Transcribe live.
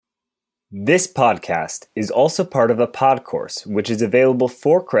This podcast is also part of a pod course, which is available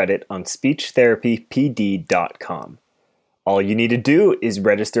for credit on speechtherapypd.com. All you need to do is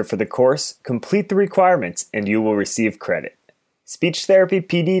register for the course, complete the requirements, and you will receive credit.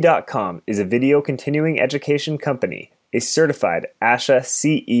 Speechtherapypd.com is a video continuing education company, a certified ASHA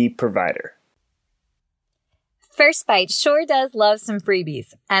CE provider. First Bite sure does love some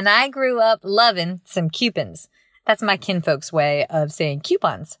freebies, and I grew up loving some coupons. That's my kinfolk's way of saying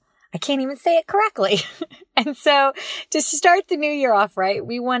coupons. I can't even say it correctly. And so to start the new year off right,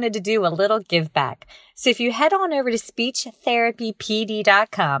 we wanted to do a little give back. So if you head on over to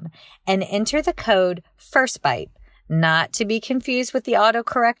speechtherapypd.com and enter the code FIRSTBITE, not to be confused with the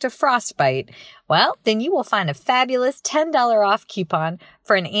autocorrect of Frostbite, well, then you will find a fabulous $10 off coupon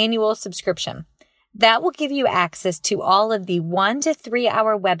for an annual subscription. That will give you access to all of the 1 to 3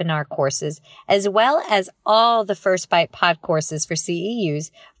 hour webinar courses, as well as all the First Bite pod courses for CEUs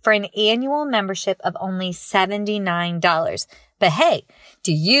for an annual membership of only $79. But hey,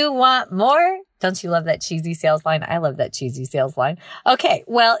 do you want more? Don't you love that cheesy sales line? I love that cheesy sales line. Okay,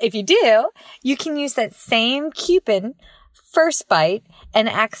 well, if you do, you can use that same coupon, First Bite, and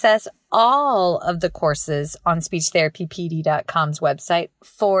access all of the courses on speechtherapypd.com's website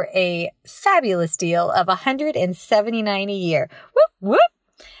for a fabulous deal of $179 a year. Whoop, whoop.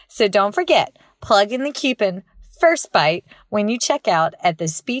 So don't forget, plug in the coupon First Bite when you check out at the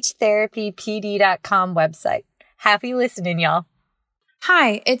speechtherapypd.com website. Happy listening, y'all.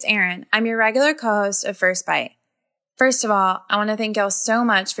 Hi, it's Erin. I'm your regular co-host of First Bite. First of all, I want to thank y'all so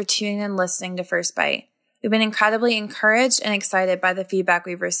much for tuning in and listening to First Bite. We've been incredibly encouraged and excited by the feedback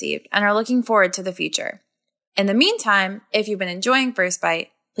we've received and are looking forward to the future. In the meantime, if you've been enjoying First Bite,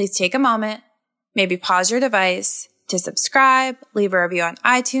 please take a moment, maybe pause your device to subscribe, leave a review on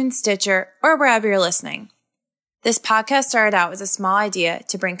iTunes, Stitcher, or wherever you're listening. This podcast started out as a small idea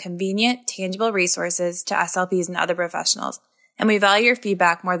to bring convenient, tangible resources to SLPs and other professionals, and we value your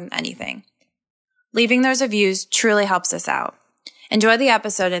feedback more than anything. Leaving those reviews truly helps us out. Enjoy the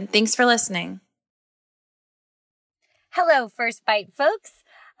episode and thanks for listening. Hello, First Bite folks.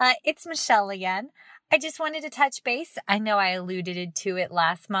 It's Michelle again. I just wanted to touch base. I know I alluded to it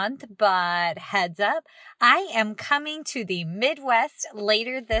last month, but heads up, I am coming to the Midwest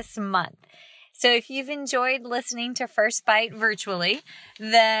later this month. So if you've enjoyed listening to First Bite virtually,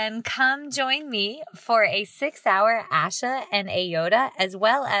 then come join me for a 6-hour ASHA and AYODA, as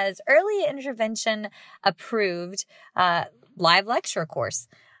well as early intervention approved live lecture course.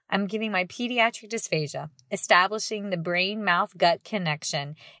 I'm giving my pediatric dysphagia, establishing the brain-mouth-gut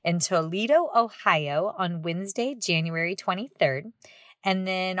connection in Toledo, Ohio on Wednesday, January 23rd. And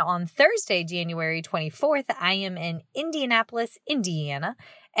then on Thursday, January 24th, I am in Indianapolis, Indiana.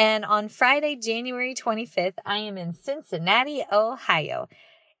 And on Friday, January 25th, I am in Cincinnati, Ohio.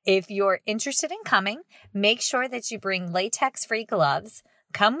 If you're interested in coming, make sure that you bring latex-free gloves,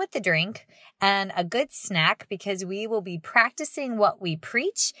 come with the drink, and a good snack because we will be practicing what we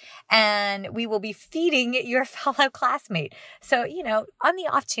preach and we will be feeding your fellow classmate. So, on the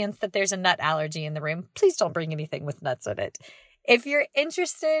off chance that there's a nut allergy in the room, please don't bring anything with nuts in it. If you're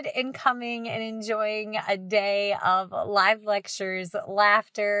interested in coming and enjoying a day of live lectures,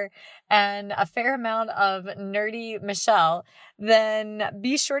 laughter, and a fair amount of nerdy Michelle, then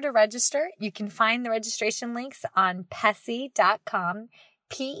be sure to register. You can find the registration links on PESI.com.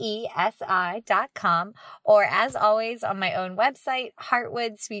 PESI.com, or as always on my own website,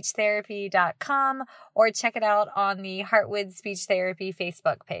 HeartwoodSpeechTherapy.com, or check it out on the Heartwood Speech Therapy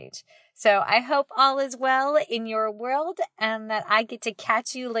Facebook page. So I hope all is well in your world and that I get to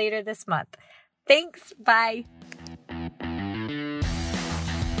catch you later this month. Thanks. Bye.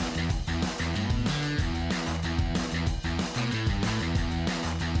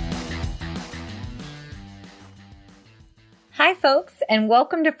 Hi, folks, and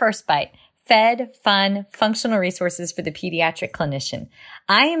welcome to First Bite, fed, fun, functional resources for the pediatric clinician.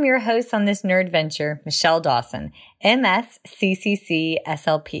 I am your host on this nerd venture, Michelle Dawson, MS, CCC,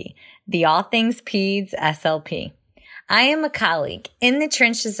 SLP, the All Things Peds SLP. I am a colleague in the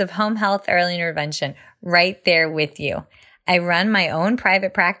trenches of home health early intervention, right there with you. I run my own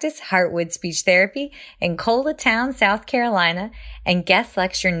private practice, Heartwood Speech Therapy, in Coletown, South Carolina, and guest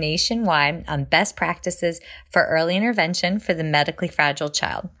lecture nationwide on best practices for early intervention for the medically fragile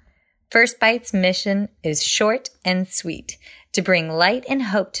child. First Bite's mission is short and sweet, to bring light and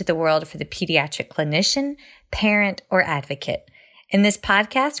hope to the world for the pediatric clinician, parent, or advocate. In this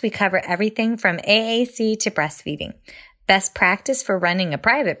podcast, we cover everything from AAC to breastfeeding, best practice for running a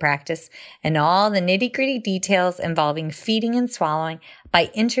private practice, and all the nitty-gritty details involving feeding and swallowing by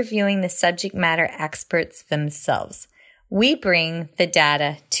interviewing the subject matter experts themselves. We bring the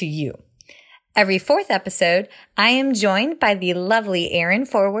data to you. Every fourth episode, I am joined by the lovely Erin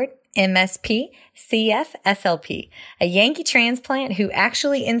Forward, MSP, CF, SLP, a Yankee transplant who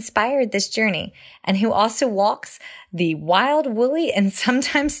actually inspired this journey and who also walks the wild, woolly, and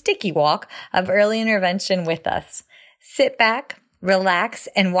sometimes sticky walk of early intervention with us. Sit back, relax,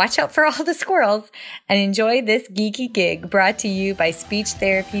 and watch out for all the squirrels and enjoy this geeky gig brought to you by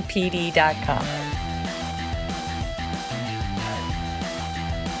SpeechTherapyPD.com.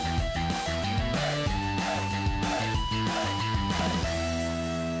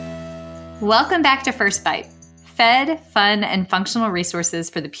 Welcome back to First Bite, fed, fun, and functional resources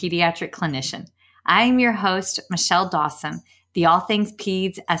for the pediatric clinician. I am your host, Michelle Dawson, the All Things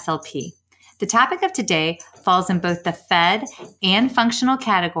Peds SLP. The topic of today falls in both the fed and functional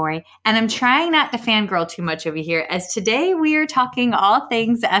category, and I'm trying not to fangirl too much over here, as today we are talking all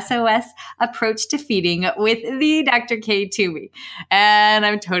things SOS approach to feeding with the Dr. K. Toomey, and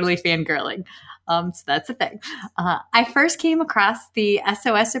I'm totally fangirling. So that's the thing. I first came across the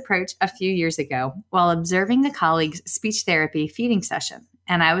SOS approach a few years ago while observing a colleague's speech therapy feeding session,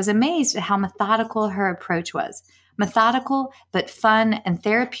 and I was amazed at how methodical her approach was. Methodical, but fun and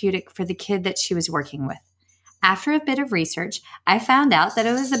therapeutic for the kid that she was working with. After a bit of research, I found out that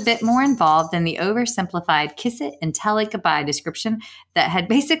it was a bit more involved than the oversimplified kiss it and tell it goodbye description that had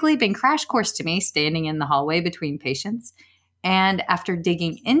basically been crash course to me standing in the hallway between patients. And after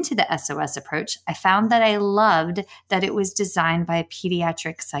digging into the SOS approach, I found that I loved that it was designed by a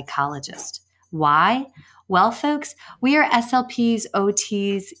pediatric psychologist. Why? Well, folks, we are SLPs,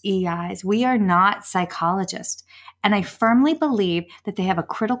 OTs, EIs. We are not psychologists. And I firmly believe that they have a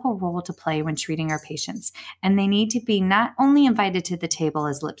critical role to play when treating our patients. And they need to be not only invited to the table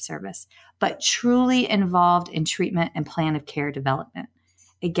as lip service, but truly involved in treatment and plan of care development.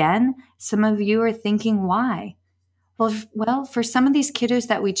 Again, some of you are thinking, why? Well, for some of these kiddos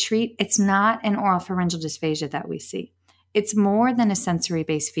that we treat, it's not an oropharyngeal dysphagia that we see. It's more than a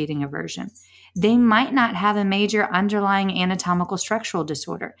sensory-based feeding aversion. They might not have a major underlying anatomical structural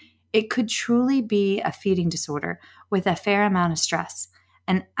disorder. It could truly be a feeding disorder with a fair amount of stress.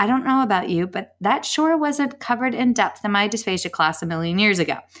 And I don't know about you, but that sure wasn't covered in depth in my dysphagia class a million years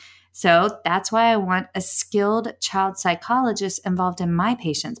ago. So that's why I want a skilled child psychologist involved in my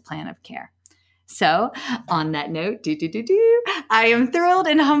patient's plan of care. So on that note, I am thrilled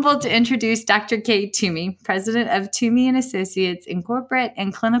and humbled to introduce Dr. K. Toomey, president of Toomey & Associates Incorporate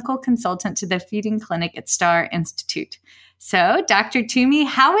and clinical consultant to the feeding clinic at Star Institute. So, Dr. Toomey,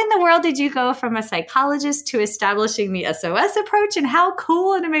 how in the world did you go from a psychologist to establishing the SOS approach, and how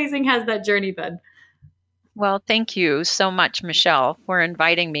cool and amazing has that journey been? Well, thank you so much, Michelle, for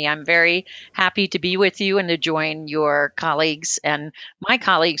inviting me. I'm very happy to be with you and to join your colleagues and my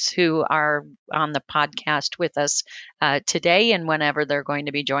colleagues who are on the podcast with us today and whenever they're going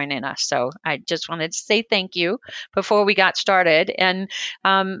to be joining us. So I just wanted to say thank you before we got started. And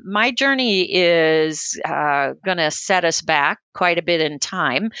my journey is going to set us back quite a bit in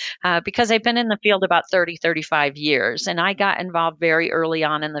time because I've been in the field about 35 years. And I got involved very early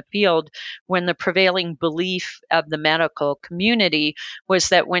on in the field when the prevailing belief of the medical community was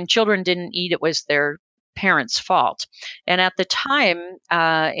that when children didn't eat, it was their parents' fault. And at the time,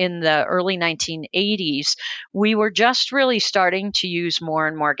 in the early 1980s, we were just really starting to use more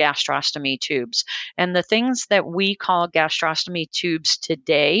and more gastrostomy tubes. And the things that we call gastrostomy tubes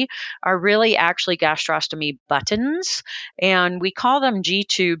today are really actually gastrostomy buttons. And we call them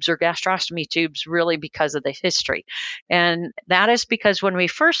G-tubes or gastrostomy tubes really because of the history. And that is because when we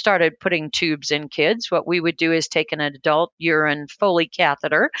first started putting tubes in kids, what we would do is take an adult urine Foley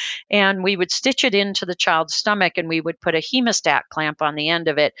catheter and we would stitch it into the child's stomach and we would put a hemostat clamp on the end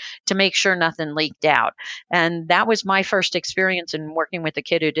of it to make sure nothing leaked out. And that was my first experience in working with a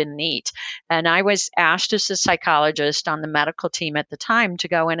kid who didn't eat. And I was asked as a psychologist on the medical team at the time to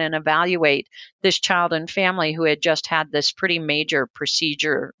go in and evaluate this child and family who had just had this pretty major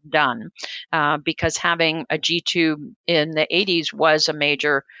procedure done because having a G-tube in the 80s was a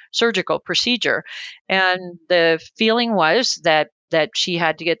major surgical procedure. And the feeling was that she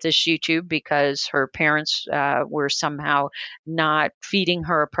had to get this G-tube because her parents were somehow not feeding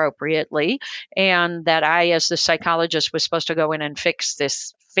her appropriately, and that I, as the psychologist, was supposed to go in and fix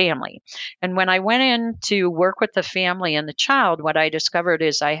this family. And when I went in to work with the family and the child, what I discovered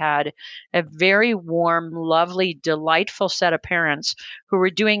is I had a very warm, lovely, delightful set of parents who were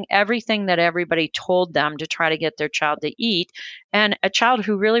doing everything that everybody told them to try to get their child to eat, and a child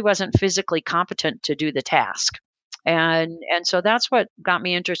who really wasn't physically competent to do the task. And so that's what got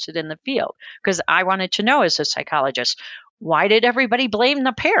me interested in the field, because I wanted to know as a psychologist, why did everybody blame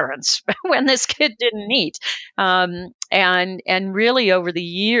the parents when this kid didn't eat? And really over the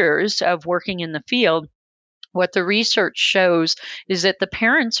years of working in the field, what the research shows is that the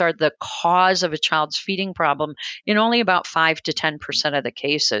parents are the cause of a child's feeding problem in only about 5 to 10% of the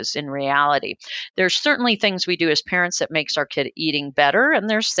cases in reality. There's certainly things we do as parents that makes our kid eating better, and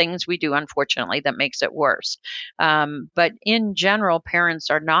there's things we do, unfortunately, that makes it worse. But in general, parents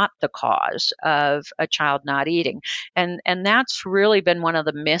are not the cause of a child not eating. And that's really been one of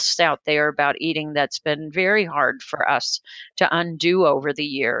the myths out there about eating that's been very hard for us to undo over the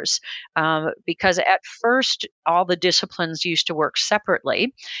years. Because at first, all the disciplines used to work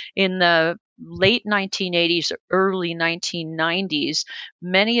separately. In the late 1980s, early 1990s,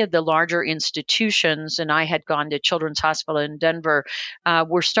 many of the larger institutions, and I had gone to Children's Hospital in Denver,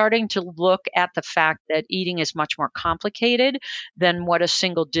 were starting to look at the fact that eating is much more complicated than what a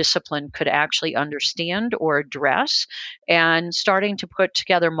single discipline could actually understand or address, and starting to put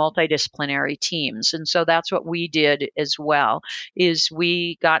together multidisciplinary teams. And so that's what we did as well, is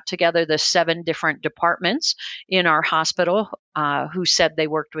we got together the 7 different departments in our hospital who said they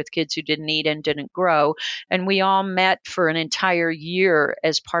worked with kids who didn't eat and didn't grow. And we all met for an entire year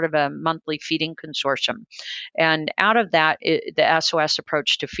as part of a monthly feeding consortium. And out of that, the SOS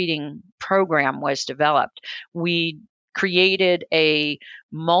approach to feeding program was developed. We created a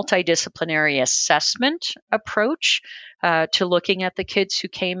multidisciplinary assessment approach to looking at the kids who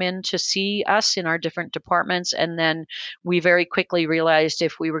came in to see us in our different departments. And then we very quickly realized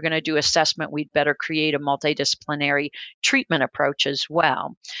if we were going to do assessment, we'd better create a multidisciplinary treatment approach as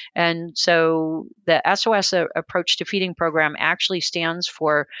well. And so the SOS approach to feeding program actually stands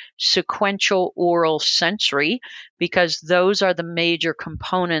for sequential oral sensory, because those are the major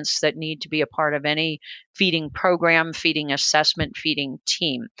components that need to be a part of any feeding program, feeding assessment, feeding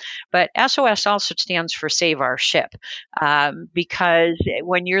team. But SOS also stands for Save Our Ship, because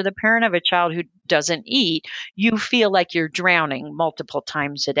when you're the parent of a child who doesn't eat, you feel like you're drowning multiple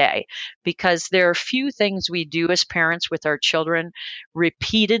times a day, because there are few things we do as parents with our children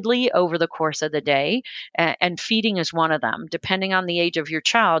repeatedly over the course of the day, and feeding is one of them. Depending on the age of your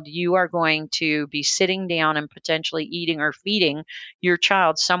child, you are going to be sitting down and potentially eating or feeding your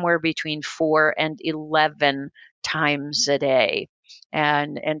child somewhere between 4 and 11 times a day.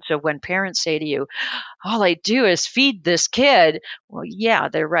 And so when parents say to you, all I do is feed this kid, well, yeah,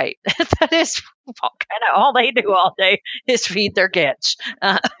 they're right. That is kind of all they do all day is feed their kids.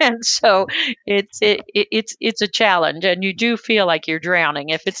 And so it's a challenge, and you do feel like you're drowning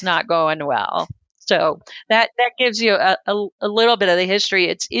if it's not going well. So that gives you a little bit of the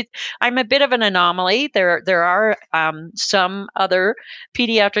history. I'm a bit of an anomaly. There are some other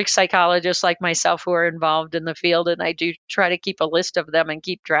pediatric psychologists like myself who are involved in the field, and I do try to keep a list of them and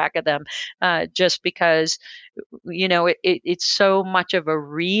keep track of them, just because it's so much of a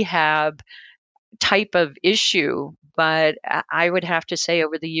rehab type of issue. But I would have to say,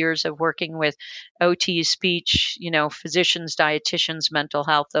 over the years of working with OT, speech, physicians, dietitians, mental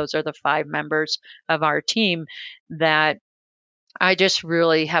health, those are the 5 members of our team, that I just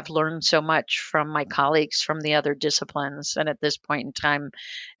really have learned so much from my colleagues from the other disciplines. And at this point in time,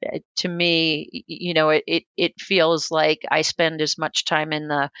 to me, it feels like I spend as much time in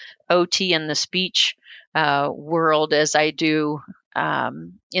the OT and the speech world as I do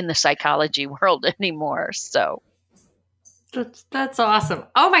in the psychology world anymore. So. That's awesome.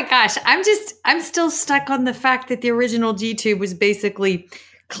 Oh my gosh. I'm still stuck on the fact that the original G-tube was basically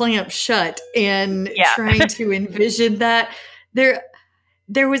clamped shut, and trying to envision that.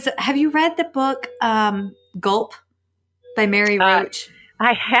 There was, have you read the book, Gulp by Mary Roach?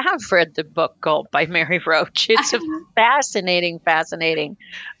 I have read the book Gulp by Mary Roach. It's a fascinating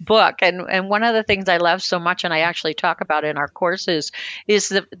book. And one of the things I love so much, and I actually talk about in our courses, is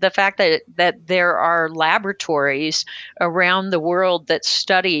the fact that there are laboratories around the world that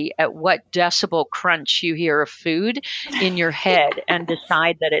study at what decibel crunch you hear of food in your head and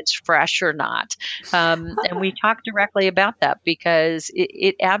decide that it's fresh or not. And we talk directly about that, because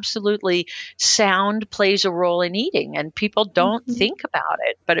it absolutely, sound plays a role in eating, and people don't think about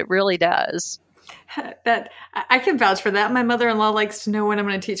it, but it really does. That I can vouch for that. My mother-in-law likes to know when I'm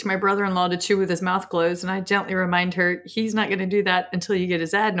going to teach my brother-in-law to chew with his mouth closed, and I gently remind her he's not going to do that until you get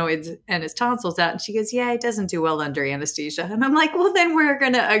his adenoids and his tonsils out. And she goes, "Yeah, he doesn't do well under anesthesia." And I'm like, "Well, then we're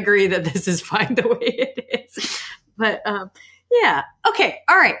going to agree that this is fine the way it is." But yeah, okay,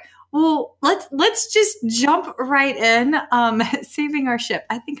 all right. Well, let's just jump right in. Saving our ship.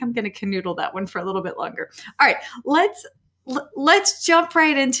 I think I'm going to canoodle that one for a little bit longer. All right, let's jump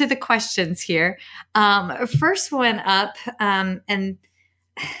right into the questions here. First one up, and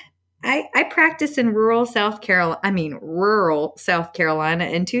I practice in rural South Carolina,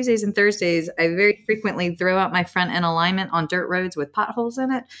 and Tuesdays and Thursdays, I very frequently throw out my front end alignment on dirt roads with potholes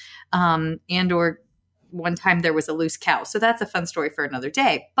in it. And or one time there was a loose cow. So that's a fun story for another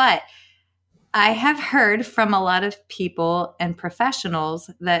day. But I have heard from a lot of people and professionals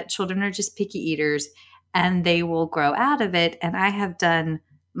that children are just picky eaters and they will grow out of it. And I have done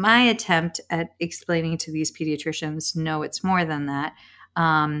my attempt at explaining to these pediatricians, no, it's more than that.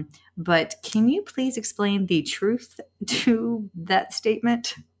 But can you please explain the truth to that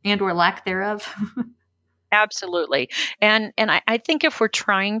statement and or lack thereof? Absolutely. And I think if we're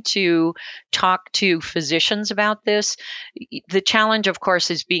trying to talk to physicians about this, the challenge, of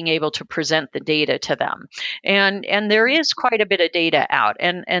course, is being able to present the data to them. And there is quite a bit of data out,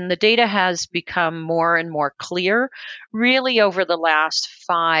 and the data has become more and more clear really over the last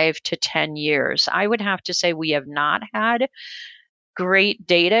 5 to 10 years. I would have to say we have not had great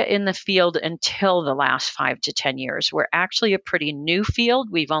data in the field until the last 5 to 10 years. We're actually a pretty new field.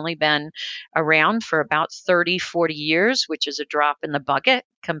 We've only been around for about 30, 40 years, which is a drop in the bucket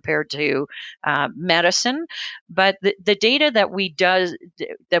compared to medicine. But the data that we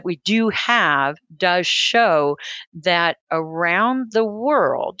do have does show that around the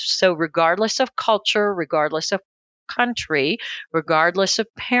world, so regardless of culture, regardless of country, regardless of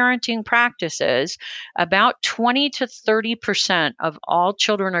parenting practices, about 20 to 30% of all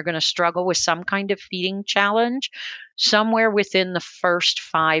children are going to struggle with some kind of feeding challenge somewhere within the first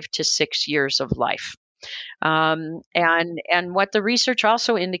 5 to 6 years of life. And what the research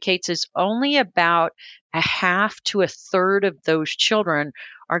also indicates is only about a half to a third of those children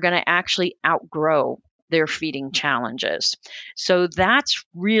are going to actually outgrow their feeding challenges. So that's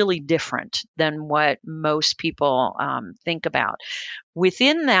really different than what most people think about.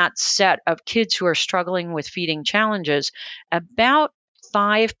 Within that set of kids who are struggling with feeding challenges, about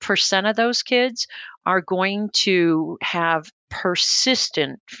 5% of those kids are going to have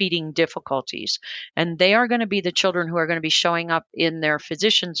persistent feeding difficulties. And they are going to be the children who are going to be showing up in their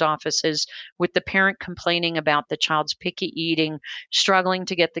physician's offices with the parent complaining about the child's picky eating, struggling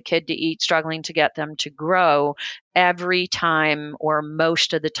to get the kid to eat, struggling to get them to grow every time or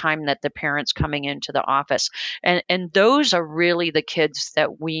most of the time that the parent's coming into the office. And those are really the kids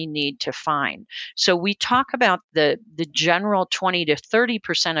that we need to find. So we talk about the general 20 to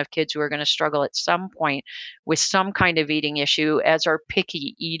 30% of kids who are going to struggle at some point with some kind of eating issue as our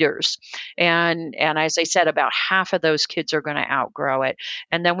picky eaters. And as I said, about half of those kids are going to outgrow it.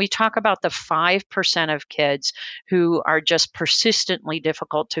 And then we talk about the 5% of kids who are just persistently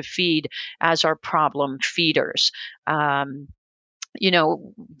difficult to feed as our problem feeders. The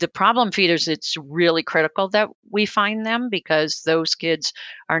problem feeders, it's really critical that we find them because those kids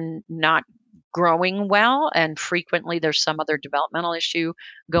are not growing well, and frequently there's some other developmental issue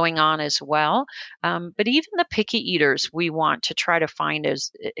going on as well. But even the picky eaters, we want to try to find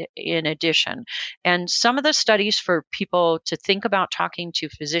as in addition. And some of the studies for people to think about talking to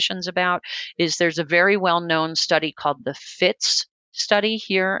physicians about is there's a very well-known study called the FITS study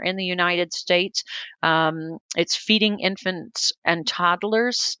here in the United States. It's Feeding Infants and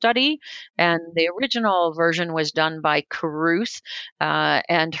Toddlers study, and the original version was done by Caruth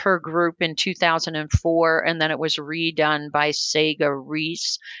and her group in 2004, and then it was redone by Sega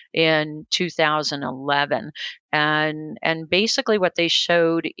Reese in 2011. And basically what they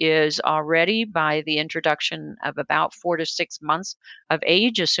showed is already by the introduction of about 4 to 6 months of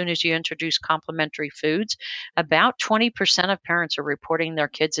age, as soon as you introduce complementary foods, about 20% of parents are reporting their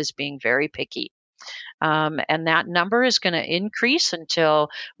kids as being very picky. And that number is going to increase until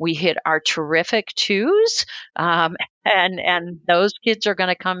we hit our terrific twos. And those kids are going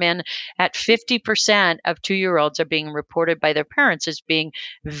to come in at 50% of 2-year-olds are being reported by their parents as being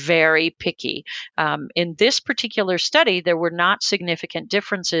very picky. In this particular study, there were not significant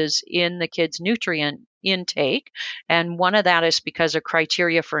differences in the kids' nutrient intake. And one of that is because a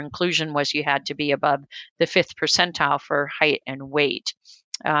criteria for inclusion was you had to be above the 5th percentile for height and weight.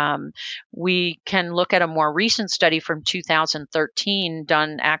 We can look at a more recent study from 2013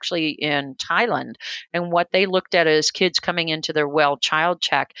 done actually in Thailand. And what they looked at is kids coming into their well child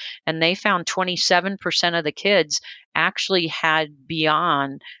check, and they found 27% of the kids actually had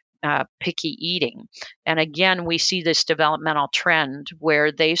beyond picky eating. And again, we see this developmental trend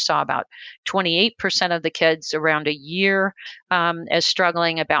where they saw about 28% of the kids around a year as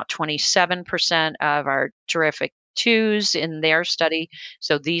struggling, about 27% of our terrific twos in their study.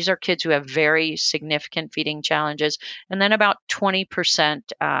 So these are kids who have very significant feeding challenges, and then about 20%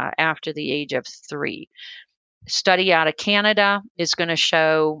 after the age of 3. Study out of Canada is going to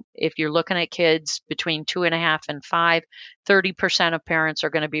show if you're looking at kids between 2.5 and 5, 30% of parents are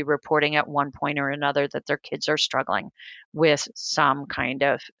going to be reporting at one point or another that their kids are struggling with some kind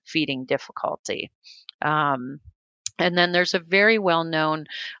of feeding difficulty. And then there's a very well-known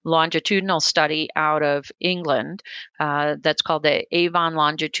longitudinal study out of England that's called the Avon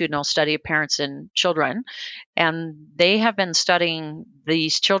Longitudinal Study of Parents and Children. And they have been studying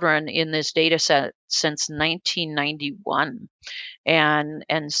these children in this data set since 1991. And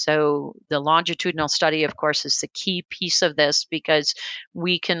so the longitudinal study, of course, is the key piece of this because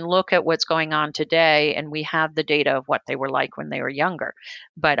we can look at what's going on today and we have the data of what they were like when they were younger.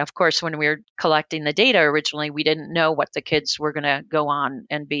 But of course, when we were collecting the data originally, we didn't know what the kids were going to go on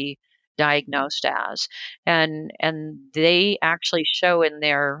and be diagnosed as. And they actually show in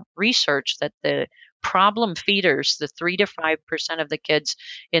their research that the problem feeders, the 3 to 5% of the kids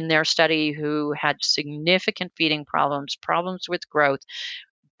in their study who had significant feeding problems with growth,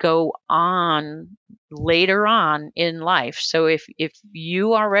 go on later on in life. So if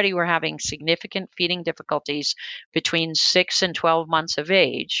you already were having significant feeding difficulties between 6 and 12 months of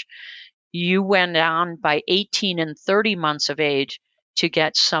age, you went on by 18 and 30 months of age to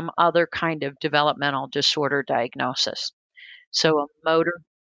get some other kind of developmental disorder diagnosis. So a motor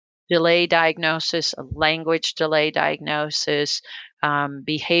delay diagnosis, a language delay diagnosis,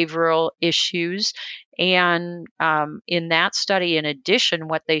 behavioral issues. And in that study, in addition,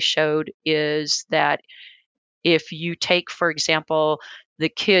 what they showed is that if you take, for example, the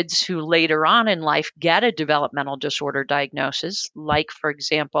kids who later on in life get a developmental disorder diagnosis, like, for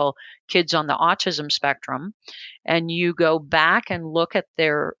example, kids on the autism spectrum, and you go back and look at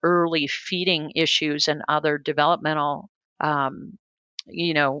their early feeding issues and other developmental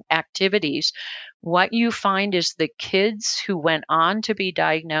activities, what you find is the kids who went on to be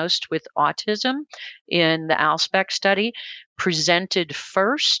diagnosed with autism in the ALSPEC study presented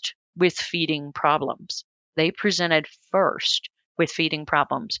first with feeding problems. They presented first with feeding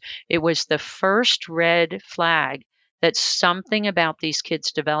problems. It was the first red flag that something about these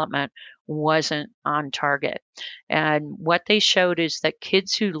kids' development wasn't on target. And what they showed is that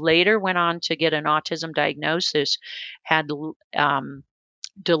kids who later went on to get an autism diagnosis had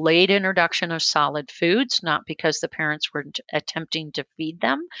delayed introduction of solid foods, not because the parents were attempting to feed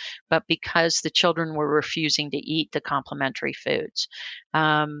them, but because the children were refusing to eat the complementary foods.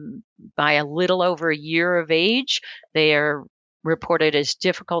 By a little over a year of age, they are reported as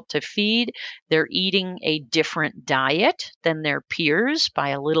difficult to feed. They're eating a different diet than their peers by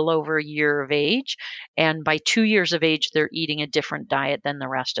a little over a year of age. And by 2 years of age, they're eating a different diet than the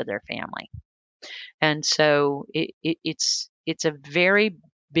rest of their family. And so it's a very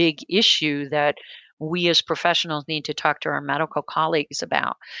big issue that we as professionals need to talk to our medical colleagues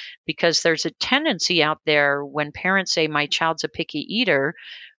about, because there's a tendency out there when parents say, my child's a picky eater,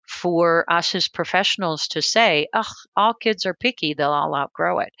 for us as professionals to say, oh, all kids are picky, they'll all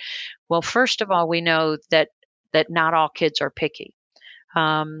outgrow it. Well, first of all, we know that not all kids are picky.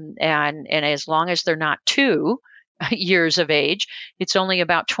 And as long as they're not 2 years of age, it's only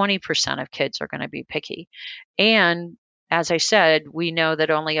about 20% of kids are going to be picky. And as I said, we know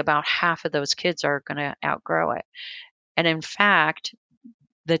that only about half of those kids are going to outgrow it. And in fact,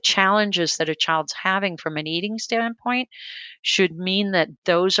 the challenges that a child's having from an eating standpoint should mean that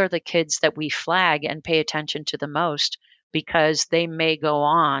those are the kids that we flag and pay attention to the most, because they may go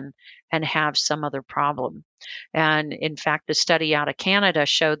on and have some other problem. And in fact, the study out of Canada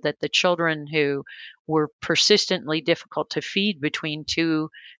showed that the children who were persistently difficult to feed between 2.5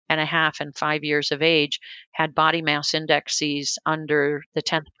 and 5 years of age had body mass indexes under the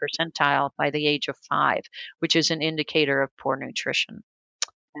 10th percentile by the age of 5, which is an indicator of poor nutrition.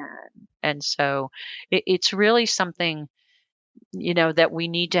 And so it's really something, that we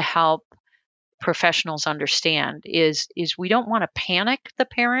need to help professionals understand is we don't want to panic the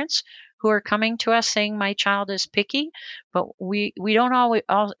parents who are coming to us saying my child is picky, but we don't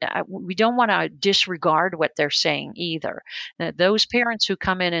want to disregard what they're saying either. Those parents who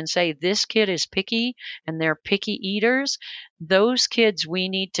come in and say this kid is picky and they're picky eaters, those kids, we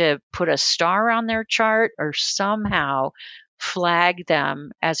need to put a star on their chart or somehow flag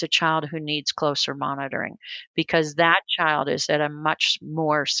them as a child who needs closer monitoring, because that child is at a much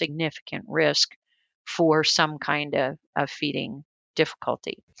more significant risk for some kind of feeding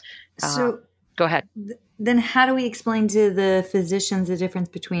difficulty. So go ahead. Then how do we explain to the physicians the difference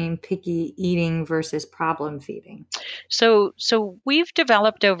between picky eating versus problem feeding? So we've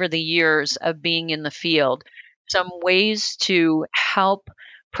developed over the years of being in the field some ways to help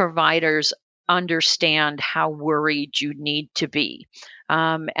providers understand how worried you need to be.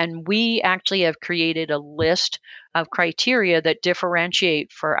 And we actually have created a list of criteria that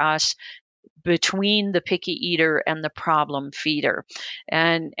differentiate for us between the picky eater and the problem feeder.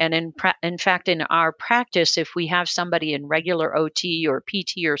 And in fact, in our practice, if we have somebody in regular OT or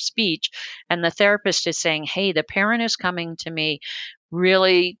PT or speech, and the therapist is saying, hey, the parent is coming to me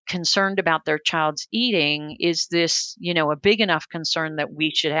really concerned about their child's eating, is this, a big enough concern that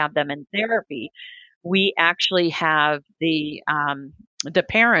we should have them in therapy? We actually have the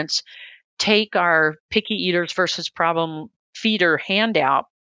parents take our picky eaters versus problem feeder handout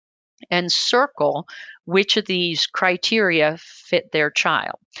and circle which of these criteria fit their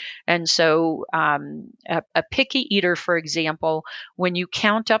child. And so a picky eater, for example, when you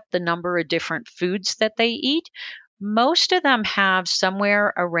count up the number of different foods that they eat, most of them have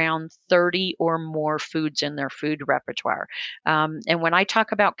somewhere around 30 or more foods in their food repertoire. And when I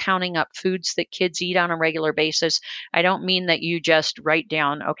talk about counting up foods that kids eat on a regular basis, I don't mean that you just write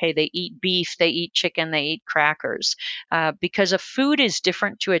down, okay, they eat beef, they eat chicken, they eat crackers, because a food is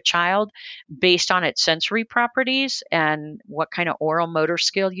different to a child based on its sensory properties and what kind of oral motor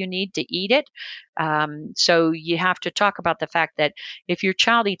skill you need to eat it. So you have to talk about the fact that if your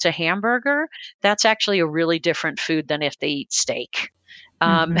child eats a hamburger, that's actually a really different food than if they eat steak.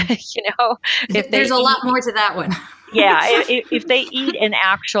 If there's a lot more to that one. Yeah. If they eat an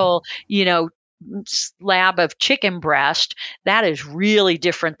actual, slab of chicken breast, that is really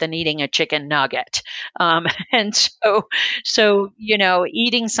different than eating a chicken nugget. And so,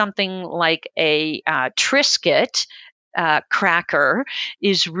 eating something like a Triscuit cracker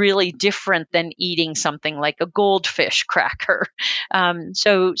is really different than eating something like a goldfish cracker.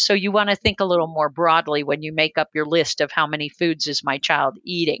 So you want to think a little more broadly when you make up your list of how many foods is my child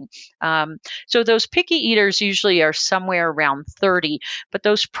eating. So those picky eaters usually are somewhere around 30, but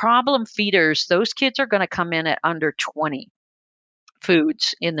those problem feeders, those kids are going to come in at under 20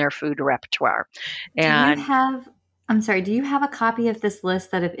 foods in their food repertoire. And do you have a copy of this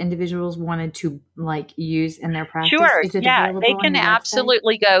list that if individuals wanted to use in their practice? Sure. Yeah, they can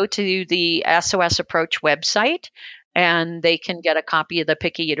absolutely go to the SOS Approach website and they can get a copy of the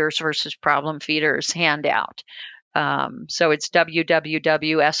Picky Eaters versus Problem Feeders handout. So it's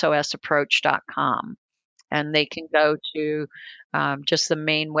www.sosapproach.com. And they can go to just the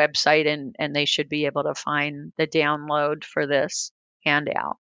main website and they should be able to find the download for this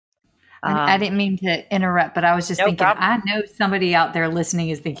handout. I didn't mean to interrupt, but I was just thinking, problem. I know somebody out there listening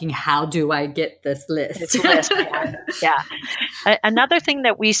is thinking, how do I get this list? Yeah. Another thing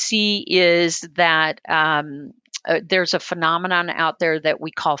that we see is that there's a phenomenon out there that we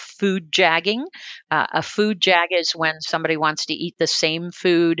call food jagging. A food jag is when somebody wants to eat the same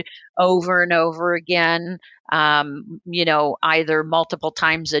food over and over again, either multiple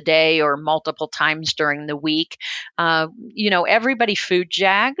times a day or multiple times during the week. Everybody food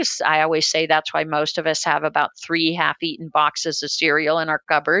jags. I always say that's why most of us have about 3 half-eaten boxes of cereal in our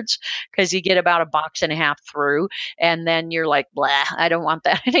cupboards, because you get about a box and a half through, and then you're like, blah, I don't want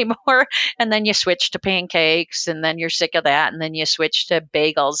that anymore. And then you switch to pancakes, and then you're sick of that, and then you switch to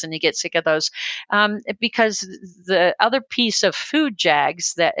bagels, and you get sick of those. Because the other piece of food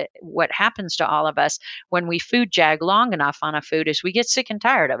jags, that what happens to all of us when we food jag long enough on a food is we get sick and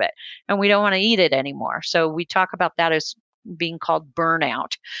tired of it and we don't want to eat it anymore. So we talk about that as being called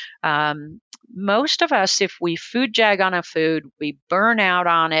burnout. Most of us, if we food jag on a food, we burn out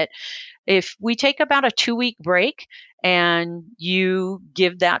on it. If we take about a 2-week break and you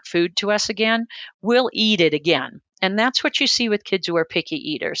give that food to us again, we'll eat it again. And that's what you see with kids who are picky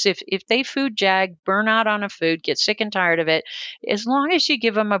eaters. If they food jag, burn out on a food, get sick and tired of it, as long as you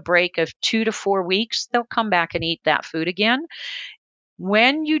give them a break of 2 to 4 weeks, they'll come back and eat that food again.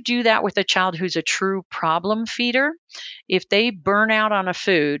 When you do that with a child who's a true problem feeder, if they burn out on a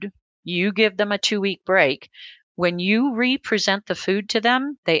food, you give them a 2-week break. When you re-present the food to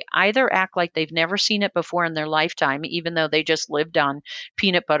them, they either act like they've never seen it before in their lifetime, even though they just lived on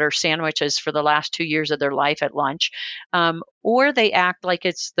peanut butter sandwiches for the last 2 years of their life at lunch, or they act like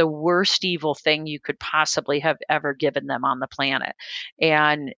it's the worst evil thing you could possibly have ever given them on the planet.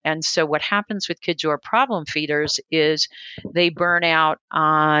 And so what happens with kids who are problem feeders is they burn out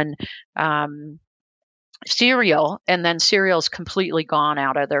on cereal, and then cereal's completely gone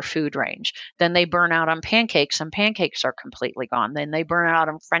out of their food range. Then they burn out on pancakes, and pancakes are completely gone. Then they burn out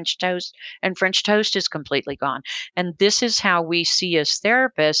on French toast, and French toast is completely gone. And this is how we see as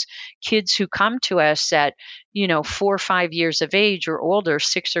therapists kids who come to us at 4 or 5 years of age or older,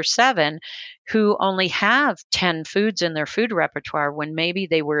 6 or 7, who only have 10 foods in their food repertoire when maybe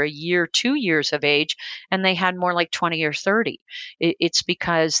they were a year, 2 years of age, and they had more like 20 or 30. It's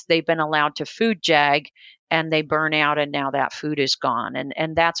because they've been allowed to food jag and they burn out and now that food is gone.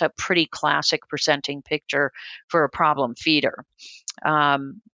 And that's a pretty classic presenting picture for a problem feeder.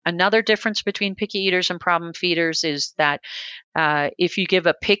 Another difference between picky eaters and problem feeders is that if you give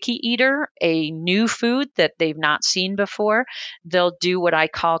a picky eater a new food that they've not seen before, they'll do what I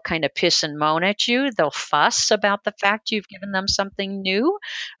call kind of piss and moan at you. They'll fuss about the fact you've given them something new.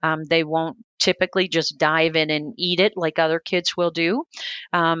 They won't typically just dive in and eat it like other kids will do.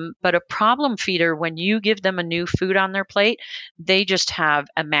 But a problem feeder, when you give them a new food on their plate, they just have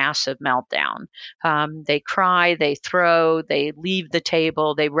a massive meltdown. They cry, they throw, they leave the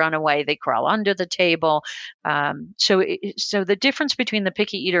table, they run away, they crawl under the table. So the difference between the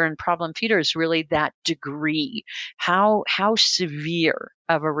picky eater and problem feeder is really that degree. How severe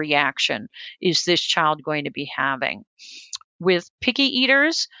of a reaction is this child going to be having? With picky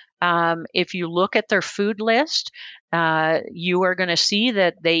eaters, if you look at their food list, you are going to see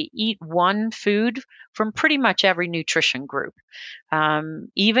that they eat one food from pretty much every nutrition group.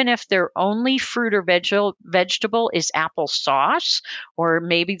 Even if their only fruit or vegetable is applesauce, or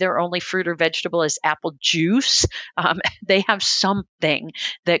maybe their only fruit or vegetable is apple juice, they have something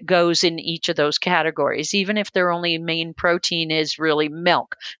that goes in each of those categories. Even if their only main protein is really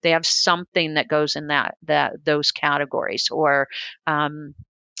milk, they have something that goes in those categories. Or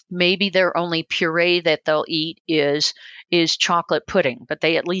maybe their only puree that they'll eat is chocolate pudding, but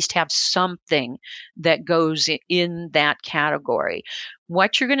they at least have something that goes in that category.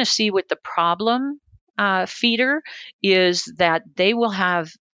 What you're going to see with the problem feeder is that they will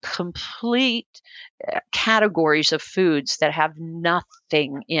have complete categories of foods that have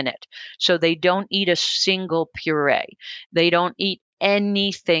nothing in it. So they don't eat a single puree. They don't eat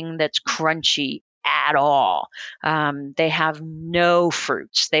anything that's crunchy at all. They have no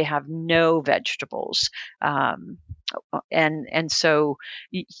fruits. They have no vegetables. And so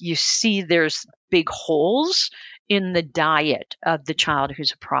you see there's big holes in the diet of the child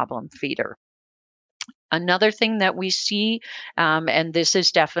who's a problem feeder. Another thing that we see, and this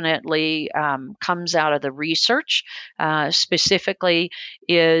is definitely comes out of the research specifically,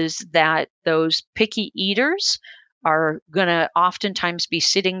 is that those picky eaters are going to oftentimes be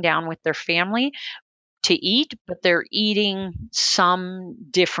sitting down with their family to eat, but they're eating some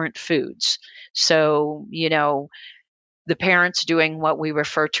different foods. So, the parents doing what we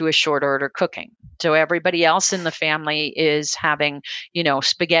refer to as short order cooking. So everybody else in the family is having,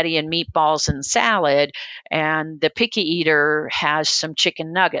 spaghetti and meatballs and salad, and the picky eater has some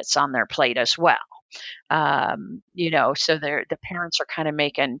chicken nuggets on their plate as well. So the parents are kind of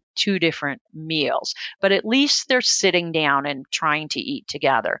making two different meals, but at least they're sitting down and trying to eat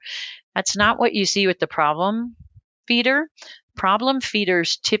together. That's not what you see with the problem feeder. Problem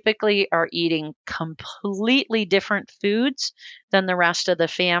feeders typically are eating completely different foods than the rest of the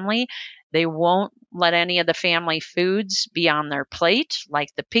family. They won't let any of the family foods be on their plate. Like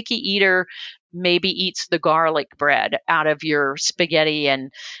the picky eater maybe eats the garlic bread out of your spaghetti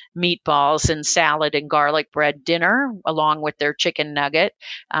and meatballs and salad and garlic bread dinner along with their chicken nugget.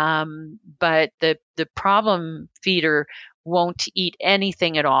 But the problem feeder won't eat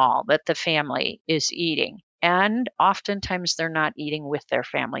anything at all that the family is eating. And oftentimes they're not eating with their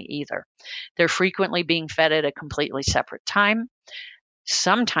family either. They're frequently being fed at a completely separate time.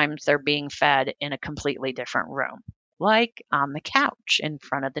 Sometimes they're being fed in a completely different room, like on the couch in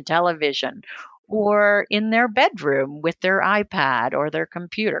front of the television, or in their bedroom with their iPad or their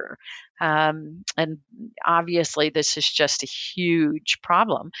computer. And obviously, this is just a huge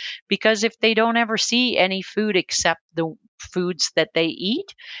problem, because if they don't ever see any food except the foods that they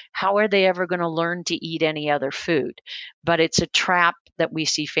eat, how are they ever going to learn to eat any other food? But it's a trap that we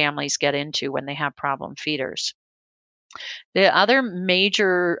see families get into when they have problem feeders. The other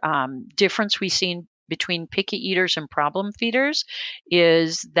major difference we've seen between picky eaters and problem feeders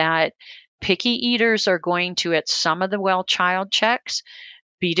is that picky eaters are going to, at some of the well child checks,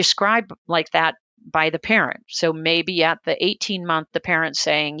 be described like that by the parent. So maybe at the 18-month, the parent's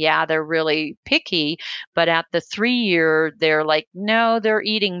saying, yeah, they're really picky, but at the 3-year, they're like, no, they're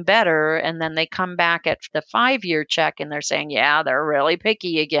eating better. And then they come back at the 5-year check and they're saying, yeah, they're really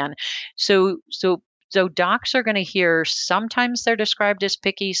picky again. So docs are going to hear sometimes they're described as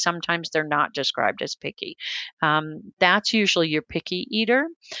picky, sometimes they're not described as picky. That's usually your picky eater.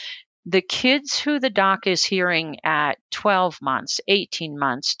 The kids who the doc is hearing at 12 months, 18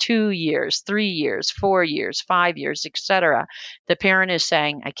 months, 2 years, 3 years, 4 years, 5 years, etc., the parent is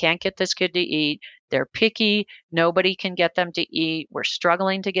saying, I can't get this kid to eat. They're picky. Nobody can get them to eat. We're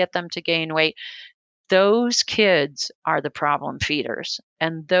struggling to get them to gain weight. Those kids are the problem feeders.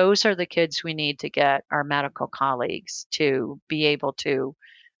 And those are the kids we need to get our medical colleagues to be able to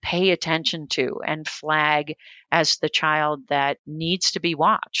pay attention to and flag as the child that needs to be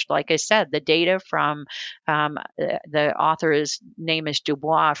watched. Like I said, the data from the author's name is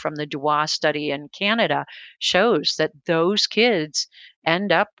Dubois from the Dubois study in Canada shows that those kids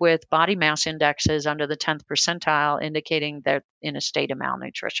end up with body mass indexes under the 10th percentile, indicating they're in a state of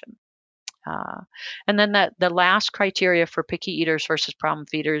malnutrition. And then the last criteria for picky eaters versus problem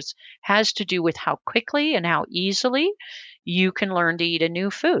feeders has to do with how quickly and how easily you can learn to eat a new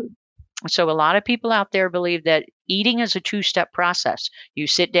food. So a lot of people out there believe that eating is a two-step process. You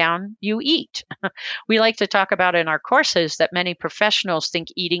sit down, you eat. We like to talk about in our courses that many professionals think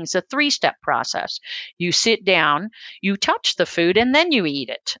eating is a three-step process. You sit down, you touch the food, and then you eat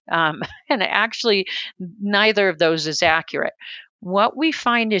it. And actually, neither of those is accurate. What we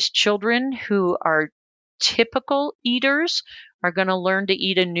find is children who are typical eaters are going to learn to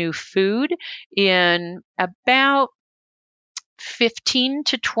eat a new food in about 15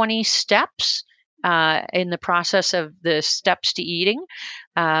 to 20 steps in the process of the steps to eating.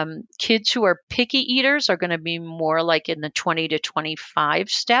 Kids who are picky eaters are going to be more like in the 20 to 25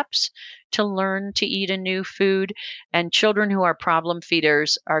 steps to learn to eat a new food. And children who are problem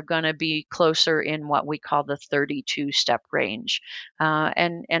feeders are going to be closer in what we call the 32-step range.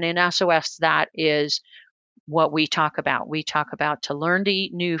 And in SOS, that is what we talk about. We talk about to learn to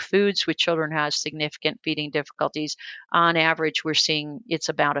eat new foods with children who have significant feeding difficulties. On average, we're seeing it's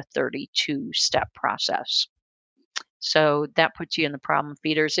about a 32-step process. So that puts you in the problem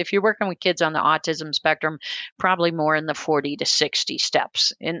feeders. If you're working with kids on the autism spectrum, probably more in the 40 to 60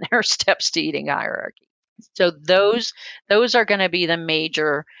 steps in their steps to eating hierarchy. So those are going to be the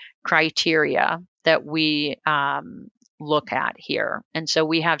major criteria that we look at here. And so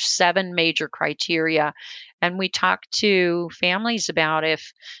we have 7 major criteria, and we talk to families about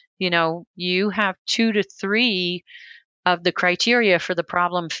if, you have 2 to 3 of the criteria for the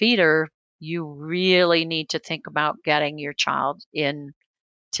problem feeder, you really need to think about getting your child in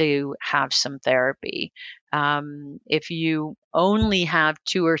to have some therapy. If you only have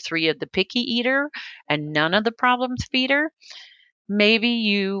 2 or 3 of the picky eater and none of the problem feeder, maybe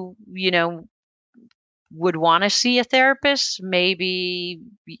you would want to see a therapist. Maybe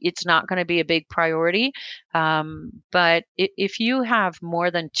it's not going to be a big priority. But if you have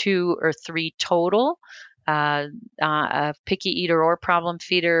more than 2 or 3 total picky eater or problem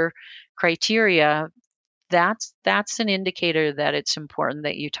feeder criteria, that's an indicator that it's important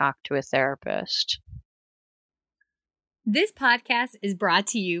that you talk to a therapist. This podcast is brought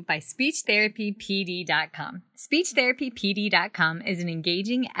to you by SpeechTherapyPD.com. SpeechTherapyPD.com is an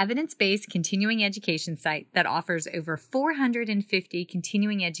engaging, evidence-based continuing education site that offers over 450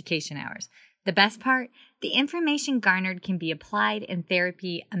 continuing education hours. The best part? The information garnered can be applied in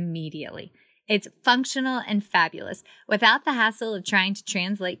therapy immediately. It's functional and fabulous without the hassle of trying to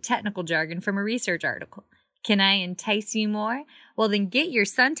translate technical jargon from a research article. Can I entice you more? Well, then get your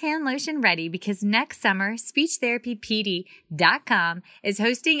suntan lotion ready because next summer, SpeechTherapyPD.com is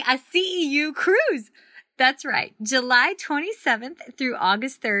hosting a CEU cruise. That's right. July 27th through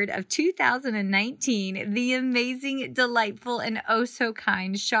August 3rd of 2019, the amazing, delightful, and oh so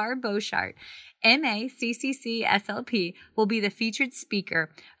kind Shar Boshart, MACCC SLP, will be the featured speaker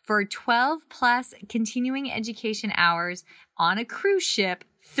for 12 plus continuing education hours on a cruise ship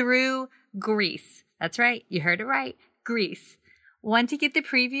through Greece. That's right. You heard it right. Greece. Want to get the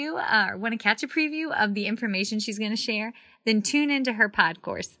preview or want to catch a preview of the information she's going to share? Then tune into her pod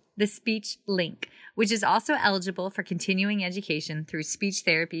course, The Speech Link, which is also eligible for continuing education through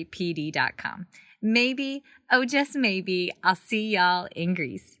SpeechTherapyPD.com. Maybe, oh just maybe, I'll see y'all in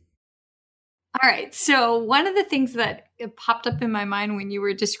Greece. All right. So one of the things that popped up in my mind when you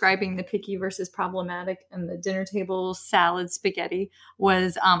were describing the picky versus problematic and the dinner table salad spaghetti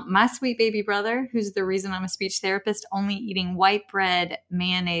was my sweet baby brother, who's the reason I'm a speech therapist, only eating white bread,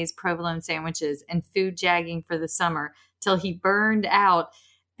 mayonnaise, provolone sandwiches, and food jagging for the summer till he burned out.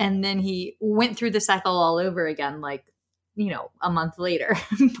 And then he went through the cycle all over again, like, a month later.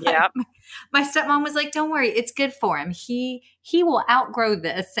 Yeah. My stepmom was like, don't worry, it's good for him. He will outgrow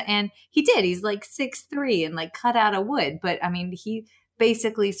this. And he did. He's like 6'3" and like cut out of wood. But I mean, he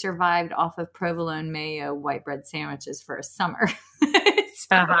basically survived off of provolone mayo white bread sandwiches for a summer.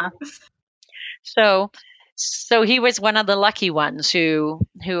 So he was one of the lucky ones who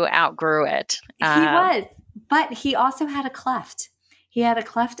outgrew it. He was, but he also had a cleft. He had a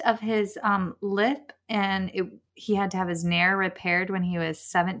cleft of his lip, and he had to have his nair repaired when he was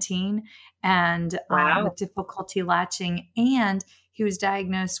 17, and Wow. with difficulty latching. And he was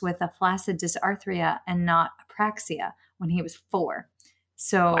diagnosed with a flaccid dysarthria and not apraxia when he was 4.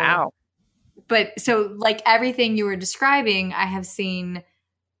 So, Wow. but so like everything you were describing, I have seen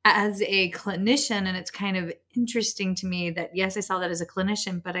as a clinician, and it's kind of interesting to me that, yes, I saw that as a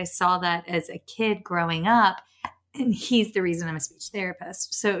clinician, but I saw that as a kid growing up, and he's the reason I'm a speech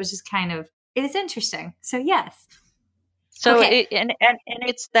therapist. So it was just kind of, it is interesting. So yes. So Okay. and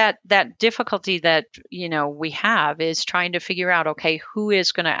it's that difficulty that, we have is trying to figure out, okay, who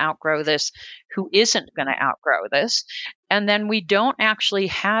is going to outgrow this, who isn't going to outgrow this. And then we don't actually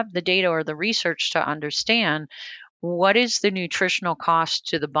have the data or the research to understand what is the nutritional cost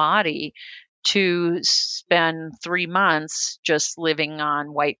to the body to spend 3 months just living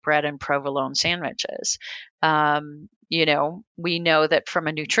on white bread and provolone sandwiches. We know that from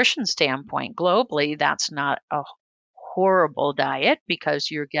a nutrition standpoint, globally, that's not a horrible diet because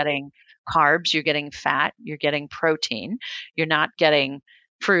you're getting carbs, you're getting fat, you're getting protein, you're not getting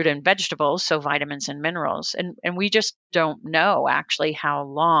fruit and vegetables, so vitamins and minerals. And we just don't know actually how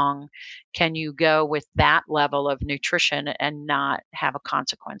long can you go with that level of nutrition and not have a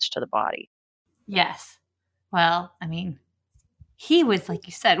consequence to the body. Yes. Well, I mean, he was, like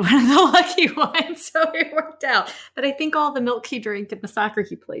you said, one of the lucky ones, so it worked out. But I think all the milk he drank and the soccer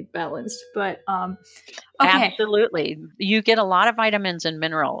he played balanced. But okay. Absolutely. You get a lot of vitamins and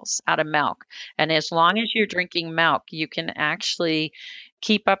minerals out of milk. And as long as you're drinking milk, you can actually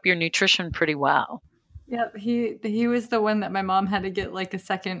keep up your nutrition pretty well. Yep, he was the one that my mom had to get like a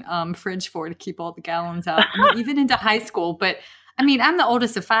second fridge for to keep all the gallons out, I mean, even into high school. But I mean, I'm the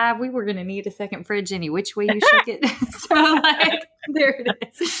oldest of 5. We were going to need a second fridge any which way you shook it. So like, there it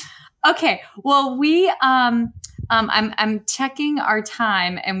is. Okay, well, I'm checking our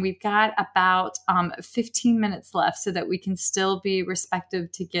time, and we've got about 15 minutes left, so that we can still be respectful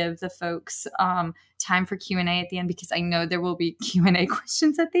to give the folks time for Q&A at the end, because I know there will be Q&A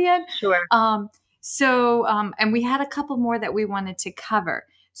questions at the end. Sure. And we had a couple more that we wanted to cover.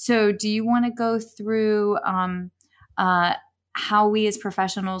 So do you want to go through how we as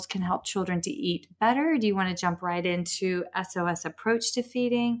professionals can help children to eat better? Or do you want to jump right into SOS approach to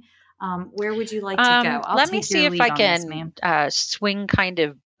feeding? Where would you like to go? Let me see if I can swing kind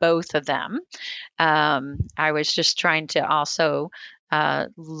of both of them. I was just trying to also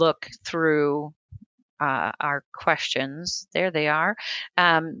look through our questions. There they are.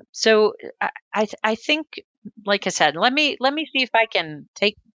 So I think, like I said, let me see if I can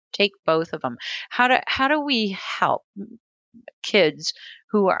take both of them. How do we help kids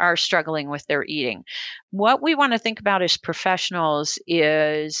who are struggling with their eating? What we want to think about as professionals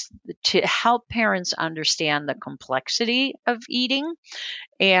is to help parents understand the complexity of eating,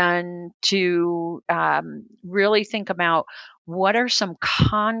 and to really think about what are some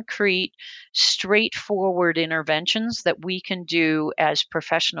concrete, straightforward interventions that we can do as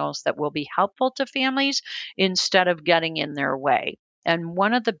professionals that will be helpful to families instead of getting in their way. And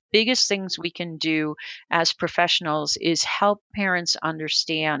one of the biggest things we can do as professionals is help parents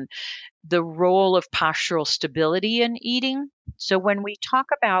understand the role of postural stability in eating. So when we talk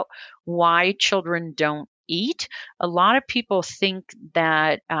about why children don't eat, a lot of people think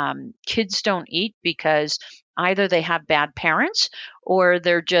that kids don't eat because either they have bad parents or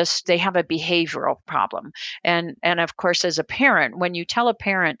they have a behavioral problem. And of course, as a parent, when you tell a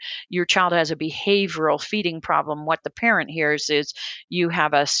parent your child has a behavioral feeding problem, what the parent hears is you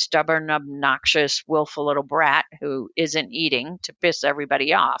have a stubborn, obnoxious, willful little brat who isn't eating to piss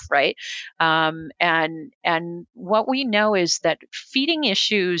everybody off, right? And what we know is that feeding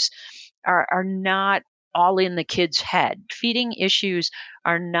issues are not all in the kid's head. Feeding issues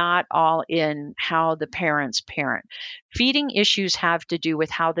are not all in how the parents parent. Feeding issues have to do with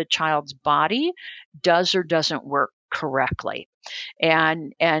how the child's body does or doesn't work correctly.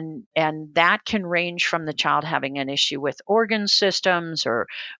 And that can range from the child having an issue with organ systems or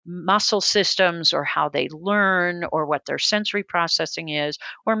muscle systems, or how they learn, or what their sensory processing is,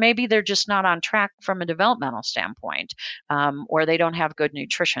 or maybe they're just not on track from a developmental standpoint, or they don't have good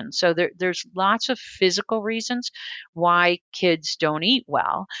nutrition. So there's lots of physical reasons why kids don't eat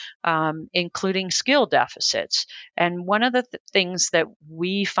well, including skill deficits. And one of the things that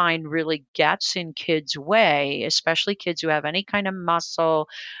we find really gets in kids' way, especially kids who have any kind of muscle,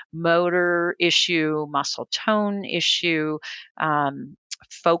 motor issue, muscle tone issue,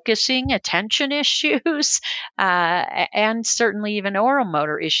 focusing, attention issues, and certainly even oral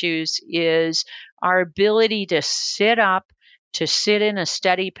motor issues, is our ability to sit up, to sit in a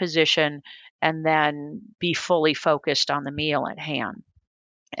steady position, and then be fully focused on the meal at hand.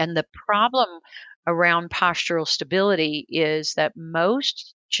 And the problem around postural stability is that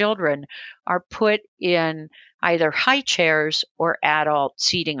most children are put in either high chairs or adult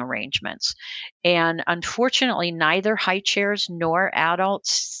seating arrangements. And unfortunately, neither high chairs nor adult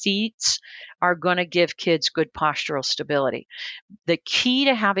seats are going to give kids good postural stability. The key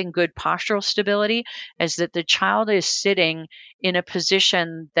to having good postural stability is that the child is sitting in a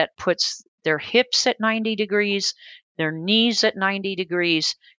position that puts their hips at 90 degrees, their knees at 90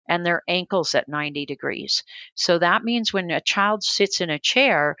 degrees, and their ankles at 90 degrees. So that means when a child sits in a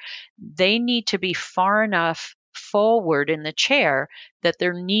chair, they need to be far enough forward in the chair that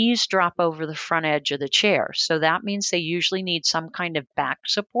their knees drop over the front edge of the chair. So that means they usually need some kind of back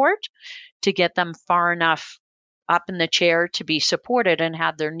support to get them far enough up in the chair to be supported and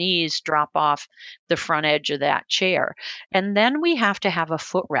have their knees drop off the front edge of that chair. And then we have to have a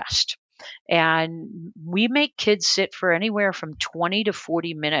footrest. And we make kids sit for anywhere from 20 to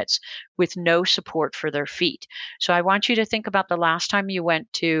 40 minutes with no support for their feet. So I want you to think about the last time you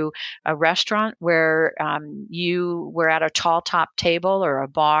went to a restaurant where you were at a tall top table or a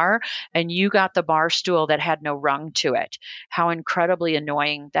bar and you got the bar stool that had no rung to it. How incredibly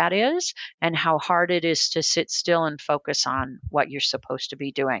annoying that is, and how hard it is to sit still and focus on what you're supposed to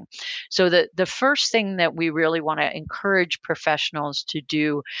be doing. So the first thing that we really want to encourage professionals to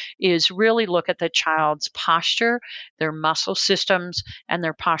do is really look at the child's posture, their muscle systems, and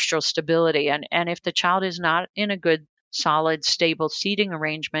their postural stability. And if the child is not in a good, solid, stable seating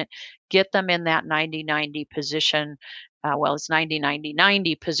arrangement, get them in that 90-90 position. It's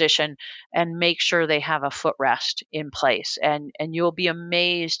 90-90-90 position, and make sure they have a footrest in place. And you'll be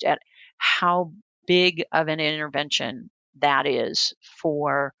amazed at how big of an intervention that is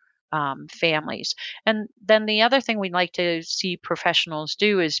for families. And then the other thing we'd like to see professionals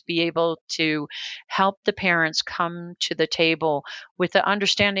do is be able to help the parents come to the table with the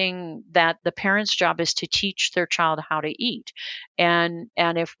understanding that the parent's job is to teach their child how to eat. And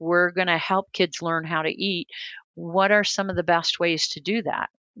if we're going to help kids learn how to eat, what are some of the best ways to do that?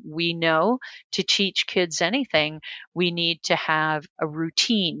 We know to teach kids anything, we need to have a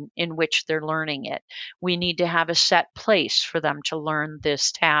routine in which they're learning it. We need to have a set place for them to learn this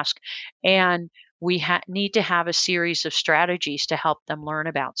task. And we need to have a series of strategies to help them learn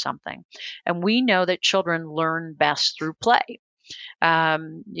about something. And we know that children learn best through play.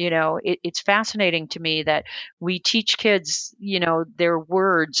 It's fascinating to me that we teach kids, their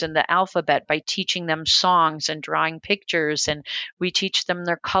words and the alphabet by teaching them songs and drawing pictures, and we teach them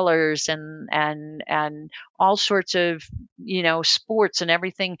their colors and all sorts of, sports and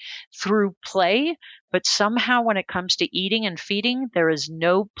everything through play. But somehow when it comes to eating and feeding, there is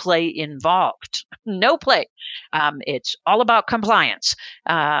no play involved. No play. It's all about compliance.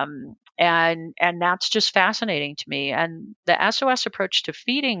 And that's just fascinating to me. And the SOS Approach to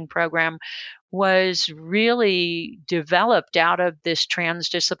Feeding program was really developed out of this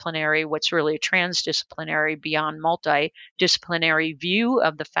what's really a transdisciplinary beyond multidisciplinary view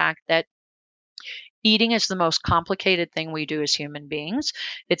of the fact that eating is the most complicated thing we do as human beings.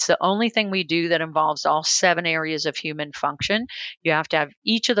 It's the only thing we do that involves all 7 areas of human function. You have to have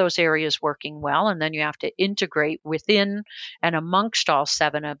each of those areas working well, and then you have to integrate within and amongst all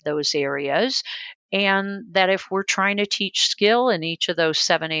 7 of those areas. And that if we're trying to teach skill in each of those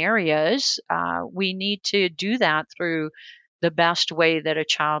 7 areas, we need to do that through the best way that a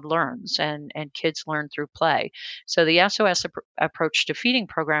child learns, and kids learn through play. So the SOS Approach to Feeding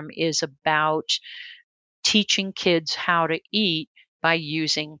program is about teaching kids how to eat by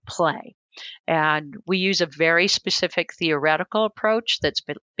using play. And we use a very specific theoretical approach that's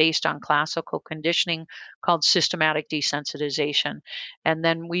based on classical conditioning called systematic desensitization. And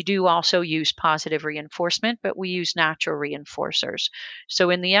then we do also use positive reinforcement, but we use natural reinforcers. So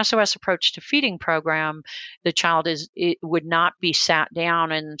in the SOS Approach to Feeding program, the child would not be sat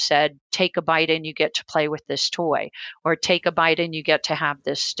down and said, take a bite and you get to play with this toy, or take a bite and you get to have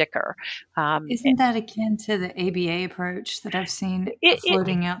this sticker. Isn't that akin to the ABA approach that I've seen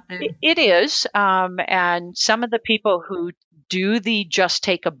floating out there? It is. And some of the people who do the just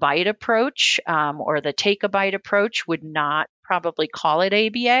take a bite approach or the take a bite approach would not probably call it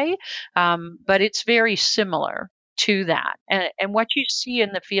ABA, but it's very similar to that. And what you see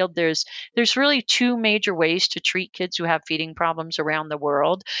in the field, there's really 2 major ways to treat kids who have feeding problems around the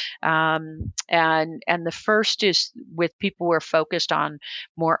world. And the first is with people who are focused on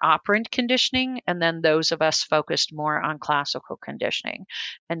more operant conditioning, and then those of us focused more on classical conditioning.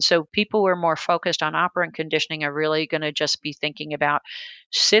 And so people who are more focused on operant conditioning are really going to just be thinking about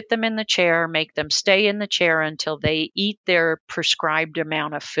sit them in the chair, make them stay in the chair until they eat their prescribed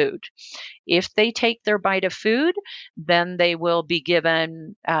amount of food. If they take their bite of food, then they will be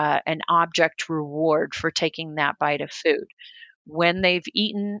given an object reward for taking that bite of food. When they've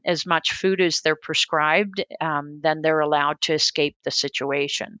eaten as much food as they're prescribed, then they're allowed to escape the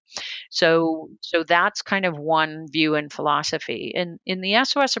situation. So that's kind of one view and philosophy. In the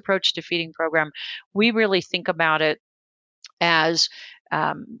SOS approach to feeding program, we really think about it as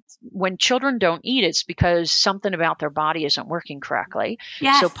when children don't eat, it's because something about their body isn't working correctly.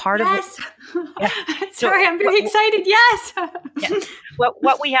 Yes. So part of it. Yeah. Sorry, I'm very excited. Yes. Yes.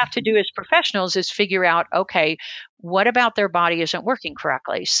 What we have to do as professionals is figure out, okay, what about their body isn't working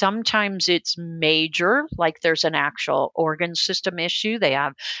correctly? Sometimes it's major, like there's an actual organ system issue. They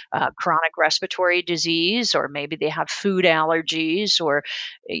have chronic respiratory disease, or maybe they have food allergies, or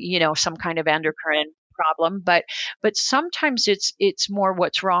some kind of endocrine problem. But sometimes it's more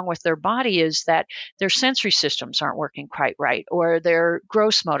what's wrong with their body is that their sensory systems aren't working quite right, or their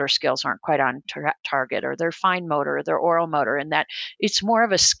gross motor skills aren't quite on target, or their fine motor, or their oral motor, and that it's more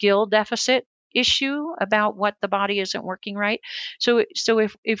of a skill deficit issue about what the body isn't working right. So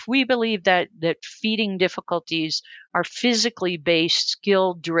if we believe that feeding difficulties are physically based,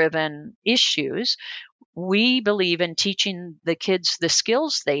 skill driven issues, we believe in teaching the kids the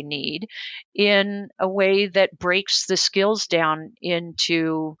skills they need in a way that breaks the skills down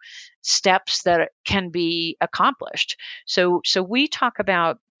into steps that can be accomplished. So we talk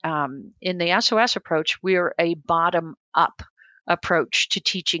about in the SOS approach, we're a bottom up approach to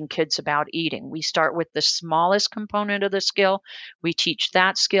teaching kids about eating. We start with the smallest component of the skill. We teach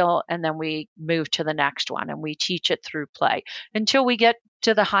that skill, and then we move to the next one, and we teach it through play until we get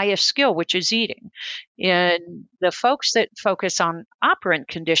to the highest skill, which is eating. And the folks that focus on operant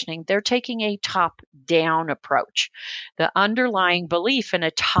conditioning, they're taking a top-down approach. The underlying belief in a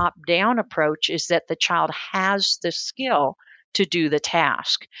top-down approach is that the child has the skill to do the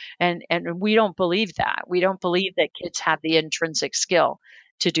task. And we don't believe that. We don't believe that kids have the intrinsic skill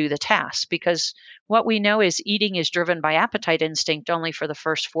to do the task, because what we know is eating is driven by appetite instinct only for the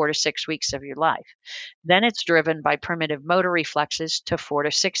first 4 to 6 weeks of your life. Then it's driven by primitive motor reflexes to 4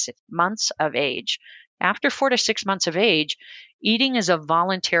 to 6 months of age. After 4 to 6 months of age, eating is a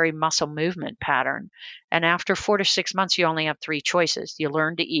voluntary muscle movement pattern. And after 4 to 6 months, you only have 3 choices. You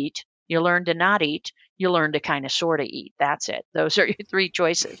learn to eat, you learn to not eat, you learn to kind of sort of eat. That's it. Those are your 3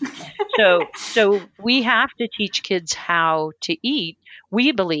 choices. So we have to teach kids how to eat,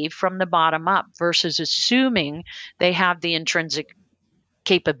 we believe, from the bottom up versus assuming they have the intrinsic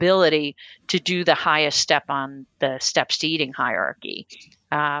capability to do the highest step on the steps to eating hierarchy.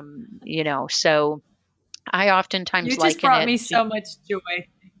 So I oftentimes you just brought me so much joy.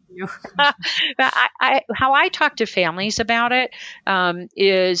 How I talk to families about it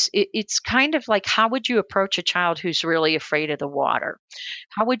is it's kind of like, how would you approach a child who's really afraid of the water?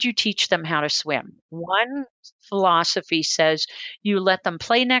 How would you teach them how to swim? One philosophy says you let them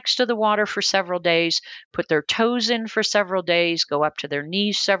play next to the water for several days, put their toes in for several days, go up to their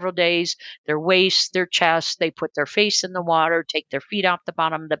knees several days, their waist, their chest, they put their face in the water, take their feet off the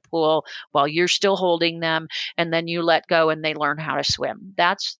bottom of the pool while you're still holding them, and then you let go and they learn how to swim.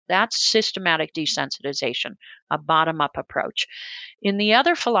 That's systematic desensitization, a bottom-up approach. In the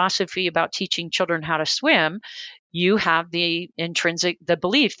other philosophy about teaching children how to swim, you have the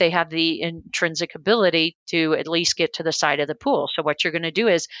belief they have the intrinsic ability to at least get to the side of the pool. So what you're going to do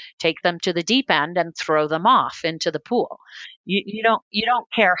is take them to the deep end and throw them off into the pool. You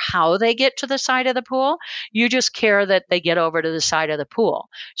don't care how they get to the side of the pool. You just care that they get over to the side of the pool.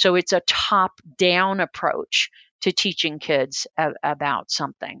 So it's a top-down approach to teaching kids about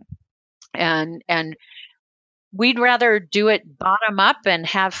something. And we'd rather do it bottom up and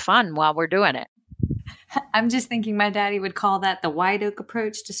have fun while we're doing it. I'm just thinking my daddy would call that the white oak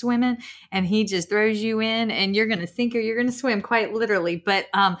approach to swimming, and he just throws you in and you're going to sink or you're going to swim, quite literally. But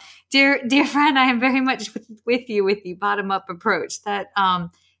dear friend, I am very much with you bottom up approach that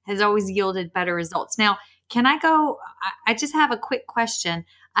has always yielded better results. Now, can I go? I just have a quick question.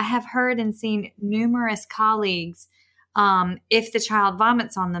 I have heard and seen numerous colleagues, if the child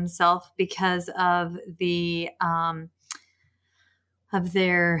vomits on themselves because of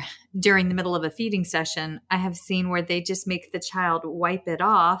during the middle of a feeding session, I have seen where they just make the child wipe it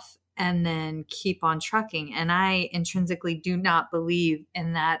off and then keep on trucking. And I intrinsically do not believe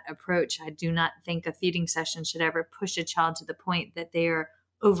in that approach. I do not think a feeding session should ever push a child to the point that they are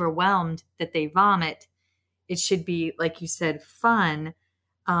overwhelmed, that they vomit. It should be, like you said, fun.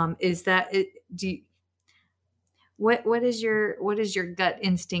 What is your gut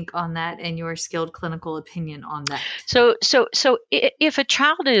instinct on that, and your skilled clinical opinion on that? So if a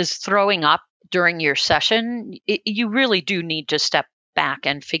child is throwing up during your session, you really do need to step back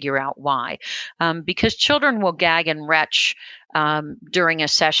and figure out why, because children will gag and retch during a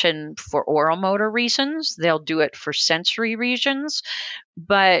session for oral motor reasons. They'll do it for sensory reasons.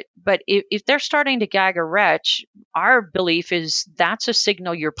 But if they're starting to gag or retch, our belief is that's a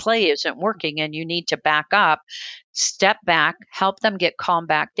signal your play isn't working and you need to back up, step back, help them get calmed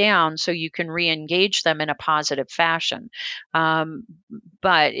back down so you can re-engage them in a positive fashion.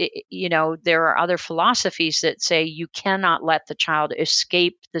 But there are other philosophies that say you cannot let the child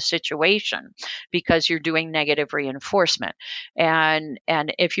escape the situation because you're doing negative reinforcement. And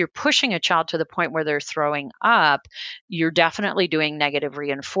if you're pushing a child to the point where they're throwing up, you're definitely doing negative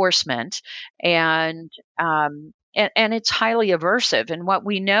reinforcement. And it's highly aversive. And what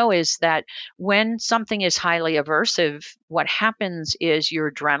we know is that when something is highly aversive, what happens is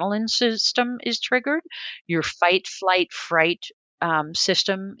your adrenaline system is triggered, your fight, flight, fright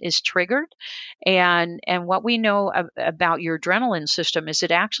system is triggered. And what we know about your adrenaline system is it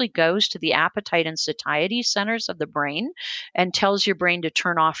actually goes to the appetite and satiety centers of the brain and tells your brain to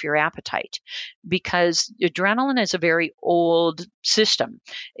turn off your appetite, because adrenaline is a very old system.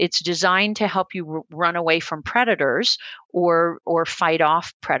 It's designed to help you run away from predators or fight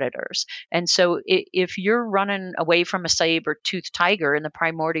off predators. And so if you're running away from a saber-toothed tiger in the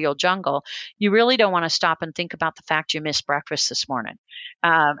primordial jungle, you really don't want to stop and think about the fact you missed breakfast this morning.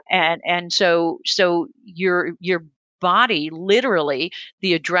 And so your body, literally,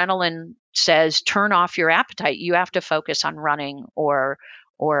 the adrenaline says, turn off your appetite. You have to focus on running or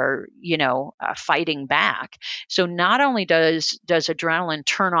fighting back. So not only does adrenaline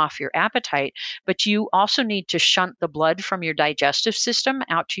turn off your appetite, but you also need to shunt the blood from your digestive system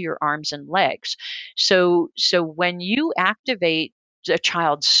out to your arms and legs. So when you activate a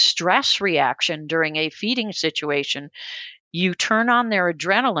child's stress reaction during a feeding situation, you turn on their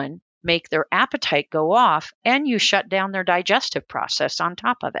adrenaline, make their appetite go off, and you shut down their digestive process on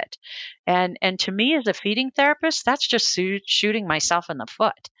top of it. And to me, as a feeding therapist, that's just shooting myself in the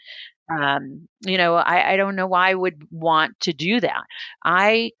foot. I don't know why I would want to do that.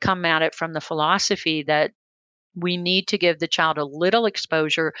 I come at it from the philosophy that we need to give the child a little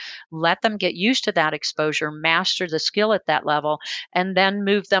exposure, let them get used to that exposure, master the skill at that level, and then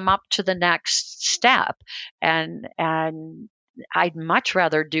move them up to the next step. And I'd much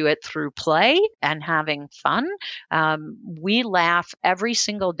rather do it through play and having fun. We laugh every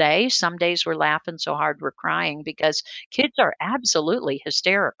single day. Some days we're laughing so hard we're crying because kids are absolutely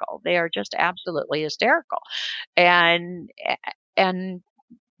hysterical. They are just absolutely hysterical. And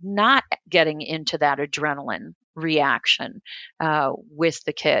not getting into that adrenaline reaction with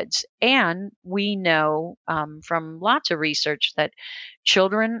the kids. And we know from lots of research that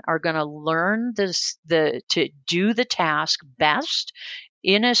children are going to learn to do the task best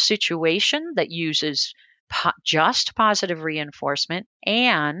in a situation that uses just positive reinforcement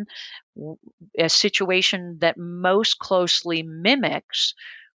and a situation that most closely mimics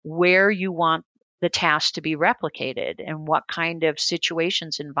where you want the task to be replicated and what kind of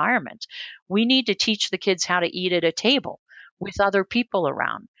situations, environments. We need to teach the kids how to eat at a table with other people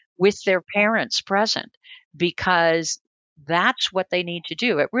around, with their parents present, because that's what they need to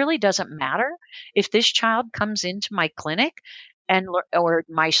do. It really doesn't matter if this child comes into my clinic or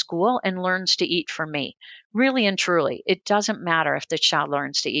my school and learns to eat from me. Really and truly, it doesn't matter if the child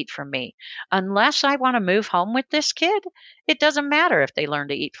learns to eat from me. Unless I want to move home with this kid, it doesn't matter if they learn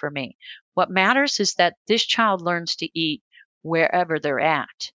to eat from me. What matters is that this child learns to eat wherever they're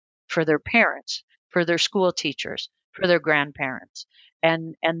at, for their parents, for their school teachers, for their grandparents.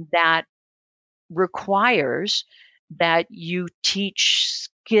 And that requires that you teach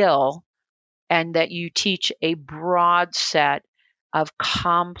skill and that you teach a broad set of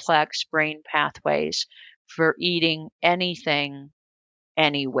complex brain pathways for eating anything,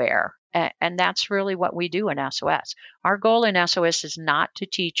 anywhere. And that's really what we do in SOS. Our goal in SOS is not to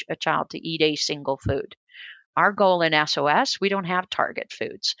teach a child to eat a single food. Our goal in SOS, we don't have target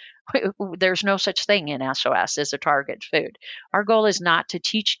foods. There's no such thing in SOS as a target food. Our goal is not to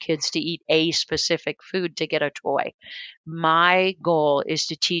teach kids to eat a specific food to get a toy. My goal is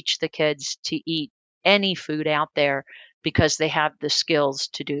to teach the kids to eat any food out there because they have the skills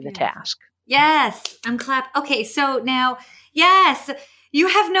to do the task. Yes, I'm clapped. Okay, so now, yes, you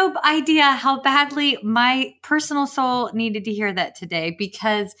have no idea how badly my personal soul needed to hear that today,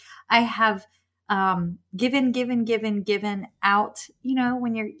 because I have given out,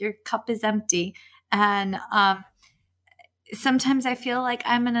 when your cup is empty. And sometimes I feel like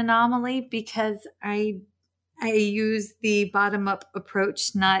I'm an anomaly because I I use the bottom up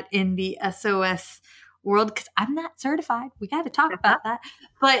approach, not in the SOS world, because I'm not certified. We got to talk about that.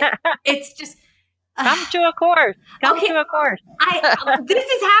 But it's just come to a course. Come Okay. to a course. This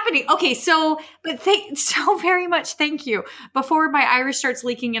is happening. Okay, but so very much. Thank you. Before my Irish starts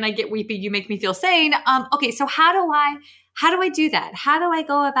leaking and I get weepy, you make me feel sane. Okay, so how do I do that? How do I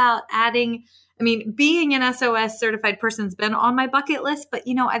go about adding? I mean, being an SOS certified person's been on my bucket list, but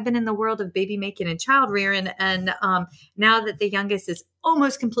I've been in the world of baby making and child rearing, and now that the youngest is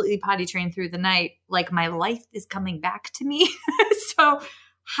almost completely potty trained through the night, like my life is coming back to me. So,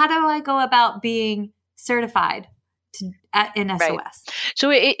 how do I go about being certified in SOS? Right. So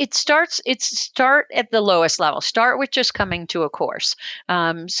it starts at the lowest level. Start with just coming to a course.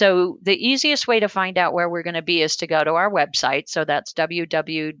 So the easiest way to find out where we're going to be is to go to our website. So that's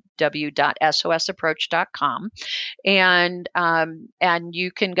www.sosapproach.com, and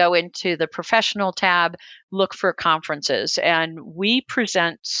you can go into the professional tab, look for conferences, and we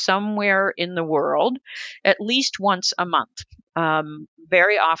present somewhere in the world at least once a month.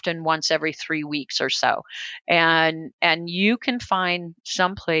 Very often once every 3 weeks or so. And you can find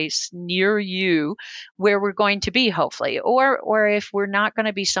someplace near you where we're going to be, hopefully. Or if we're not going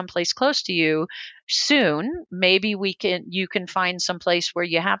to be someplace close to you soon, maybe you can find someplace where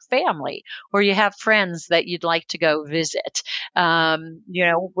you have family or you have friends that you'd like to go visit.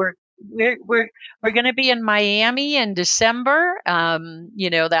 We're going to be in Miami in December.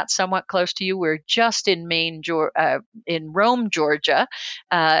 That's somewhat close to you. We're just in in Rome, Georgia,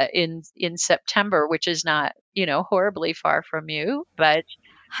 in September, which is not horribly far from you, but.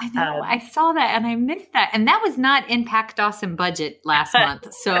 I know. I saw that and I missed that, and that was not in Pack Dawson budget last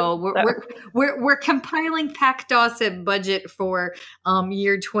month. So we're compiling Pack Dawson budget for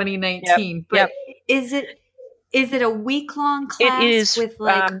year 2019. Yep. But Yep. Is it a week-long class? It is with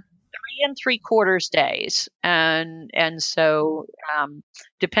like 3 3/4 days, and so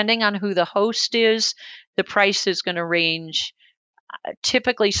depending on who the host is, the price is going to range.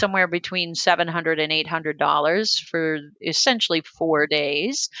 Typically somewhere between $700 and $800 for essentially 4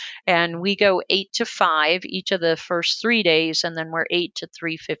 days. And we go 8 to 5 each of the first 3 days, and then we're 8 to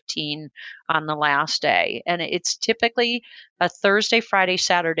 3:15 on the last day. And it's typically a Thursday, Friday,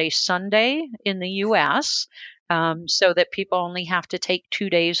 Saturday, Sunday in the US, so that people only have to take 2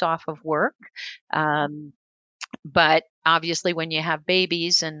 days off of work. But obviously, when you have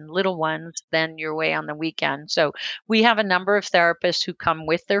babies and little ones, then you're away on the weekend. So we have a number of therapists who come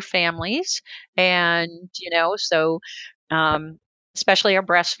with their families, and especially our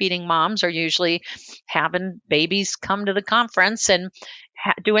breastfeeding moms are usually having babies come to the conference and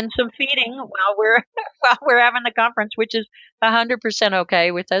doing some feeding while we're having the conference, which is 100%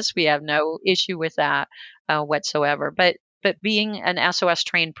 okay with us. We have no issue with that whatsoever. But being an SOS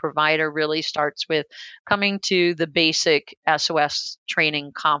trained provider really starts with coming to the basic SOS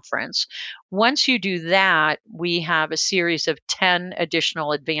training conference. Once you do that, we have a series of 10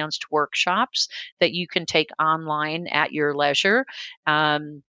 additional advanced workshops that you can take online at your leisure.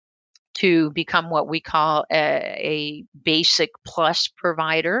 To become what we call a basic plus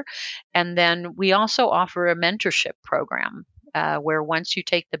provider. And then we also offer a mentorship program. Where once you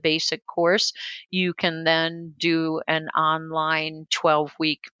take the basic course, you can then do an online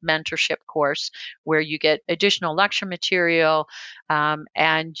 12-week mentorship course where you get additional lecture material,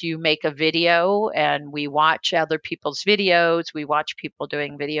 and you make a video, and we watch other people's videos. We watch people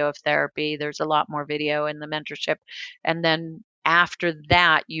doing video of therapy. There's a lot more video in the mentorship. And then after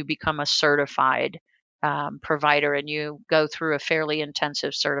that, you become a certified provider, and you go through a fairly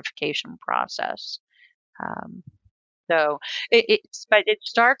intensive certification process. So it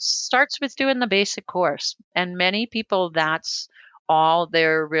starts with doing the basic course, and many people that's all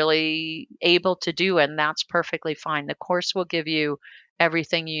they're really able to do, and that's perfectly fine. The course will give you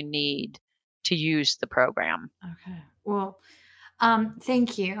everything you need to use the program. Okay. Well,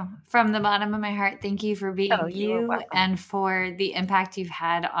 thank you from the bottom of my heart. Thank you for being you and for the impact you've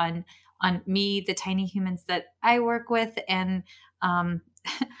had on me, the tiny humans that I work with, and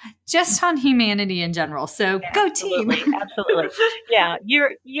just on humanity in general. So go team. Absolutely. Yeah.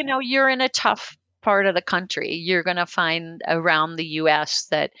 You're in a tough part of the country. You're going to find around the US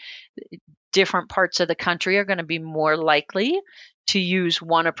that different parts of the country are going to be more likely to use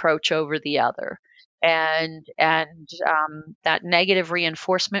one approach over the other. And that negative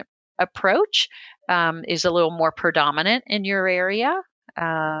reinforcement approach is a little more predominant in your area.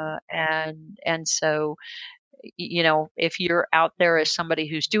 And so, if you're out there as somebody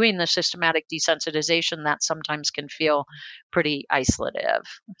who's doing the systematic desensitization, that sometimes can feel pretty isolative.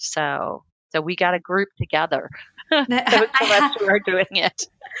 So we got to group together. Those of us who are doing it.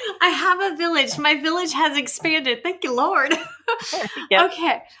 I have a village. My village has expanded. Thank you, Lord. Yep.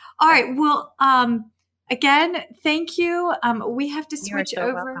 Okay. All right. Well, again, thank you. We have to switch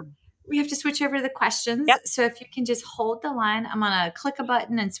over. Welcome. We have to switch over to the questions. Yep. So if you can just hold the line, I'm going to click a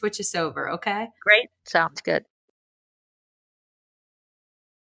button and switch us over. Okay. Great. Sounds good.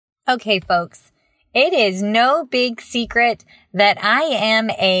 Okay, folks, it is no big secret that I am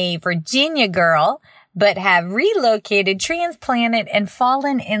a Virginia girl, but have relocated, transplanted, and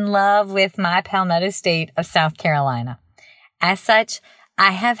fallen in love with my Palmetto State of South Carolina. As such,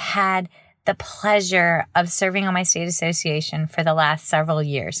 I have had the pleasure of serving on my state association for the last several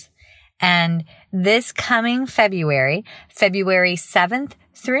years. And this coming February 7th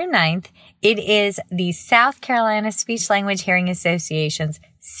through 9th, it is the South Carolina Speech Language Hearing Association's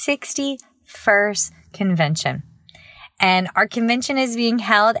 61st convention. And our convention is being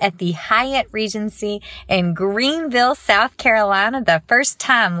held at the Hyatt Regency in Greenville, South Carolina, the first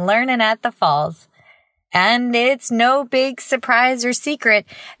time learning at the Falls. And it's no big surprise or secret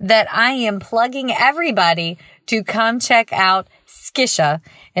that I am plugging everybody to come check out Skisha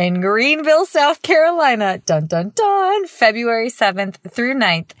in Greenville, South Carolina, dun dun dun, February 7th through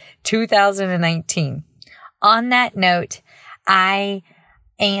 9th, 2019. On that note, I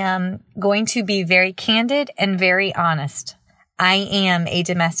am going to be very candid and very honest. I am a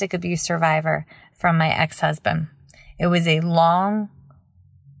domestic abuse survivor from my ex-husband. It was a long,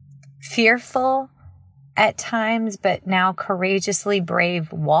 fearful, at times, but now courageously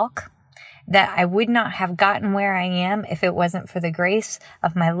brave walk that I would not have gotten where I am if it wasn't for the grace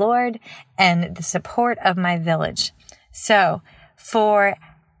of my Lord and the support of my village. So for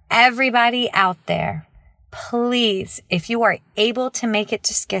everybody out there, please, if you are able to make it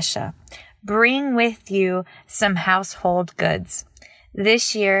to Skisha, bring with you some household goods.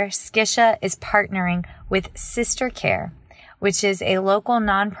 This year, Skisha is partnering with Sister Care, which is a local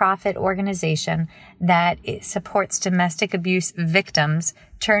nonprofit organization that supports domestic abuse victims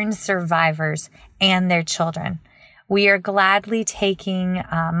turned survivors and their children. We are gladly taking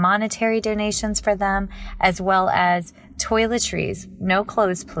monetary donations for them, as well as toiletries, no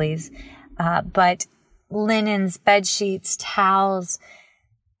clothes please, but linens, bed sheets, towels,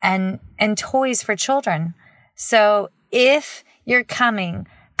 and toys for children. So if you're coming,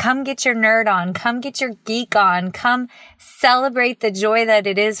 come get your nerd on, come get your geek on, come celebrate the joy that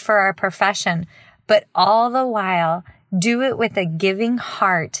it is for our profession, but all the while do it with a giving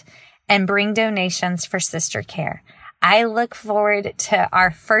heart and bring donations for Sister Care. I look forward to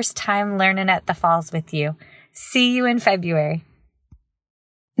our first time learning at the Falls with you. See you in February.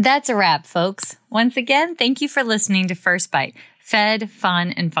 That's a wrap, folks. Once again, thank you for listening to First Bite, fed,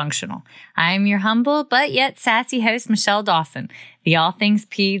 fun, and functional. I am your humble but yet sassy host, Michelle Dawson, the All Things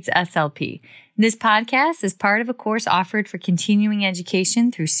Peds SLP. This podcast is part of a course offered for continuing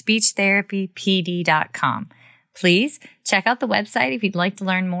education through SpeechTherapyPD.com. Please check out the website if you'd like to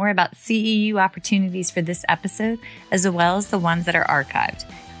learn more about CEU opportunities for this episode, as well as the ones that are archived.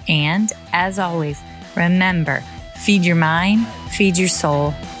 And as always, remember, feed your mind, feed your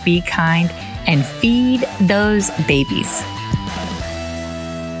soul, be kind, and feed those babies.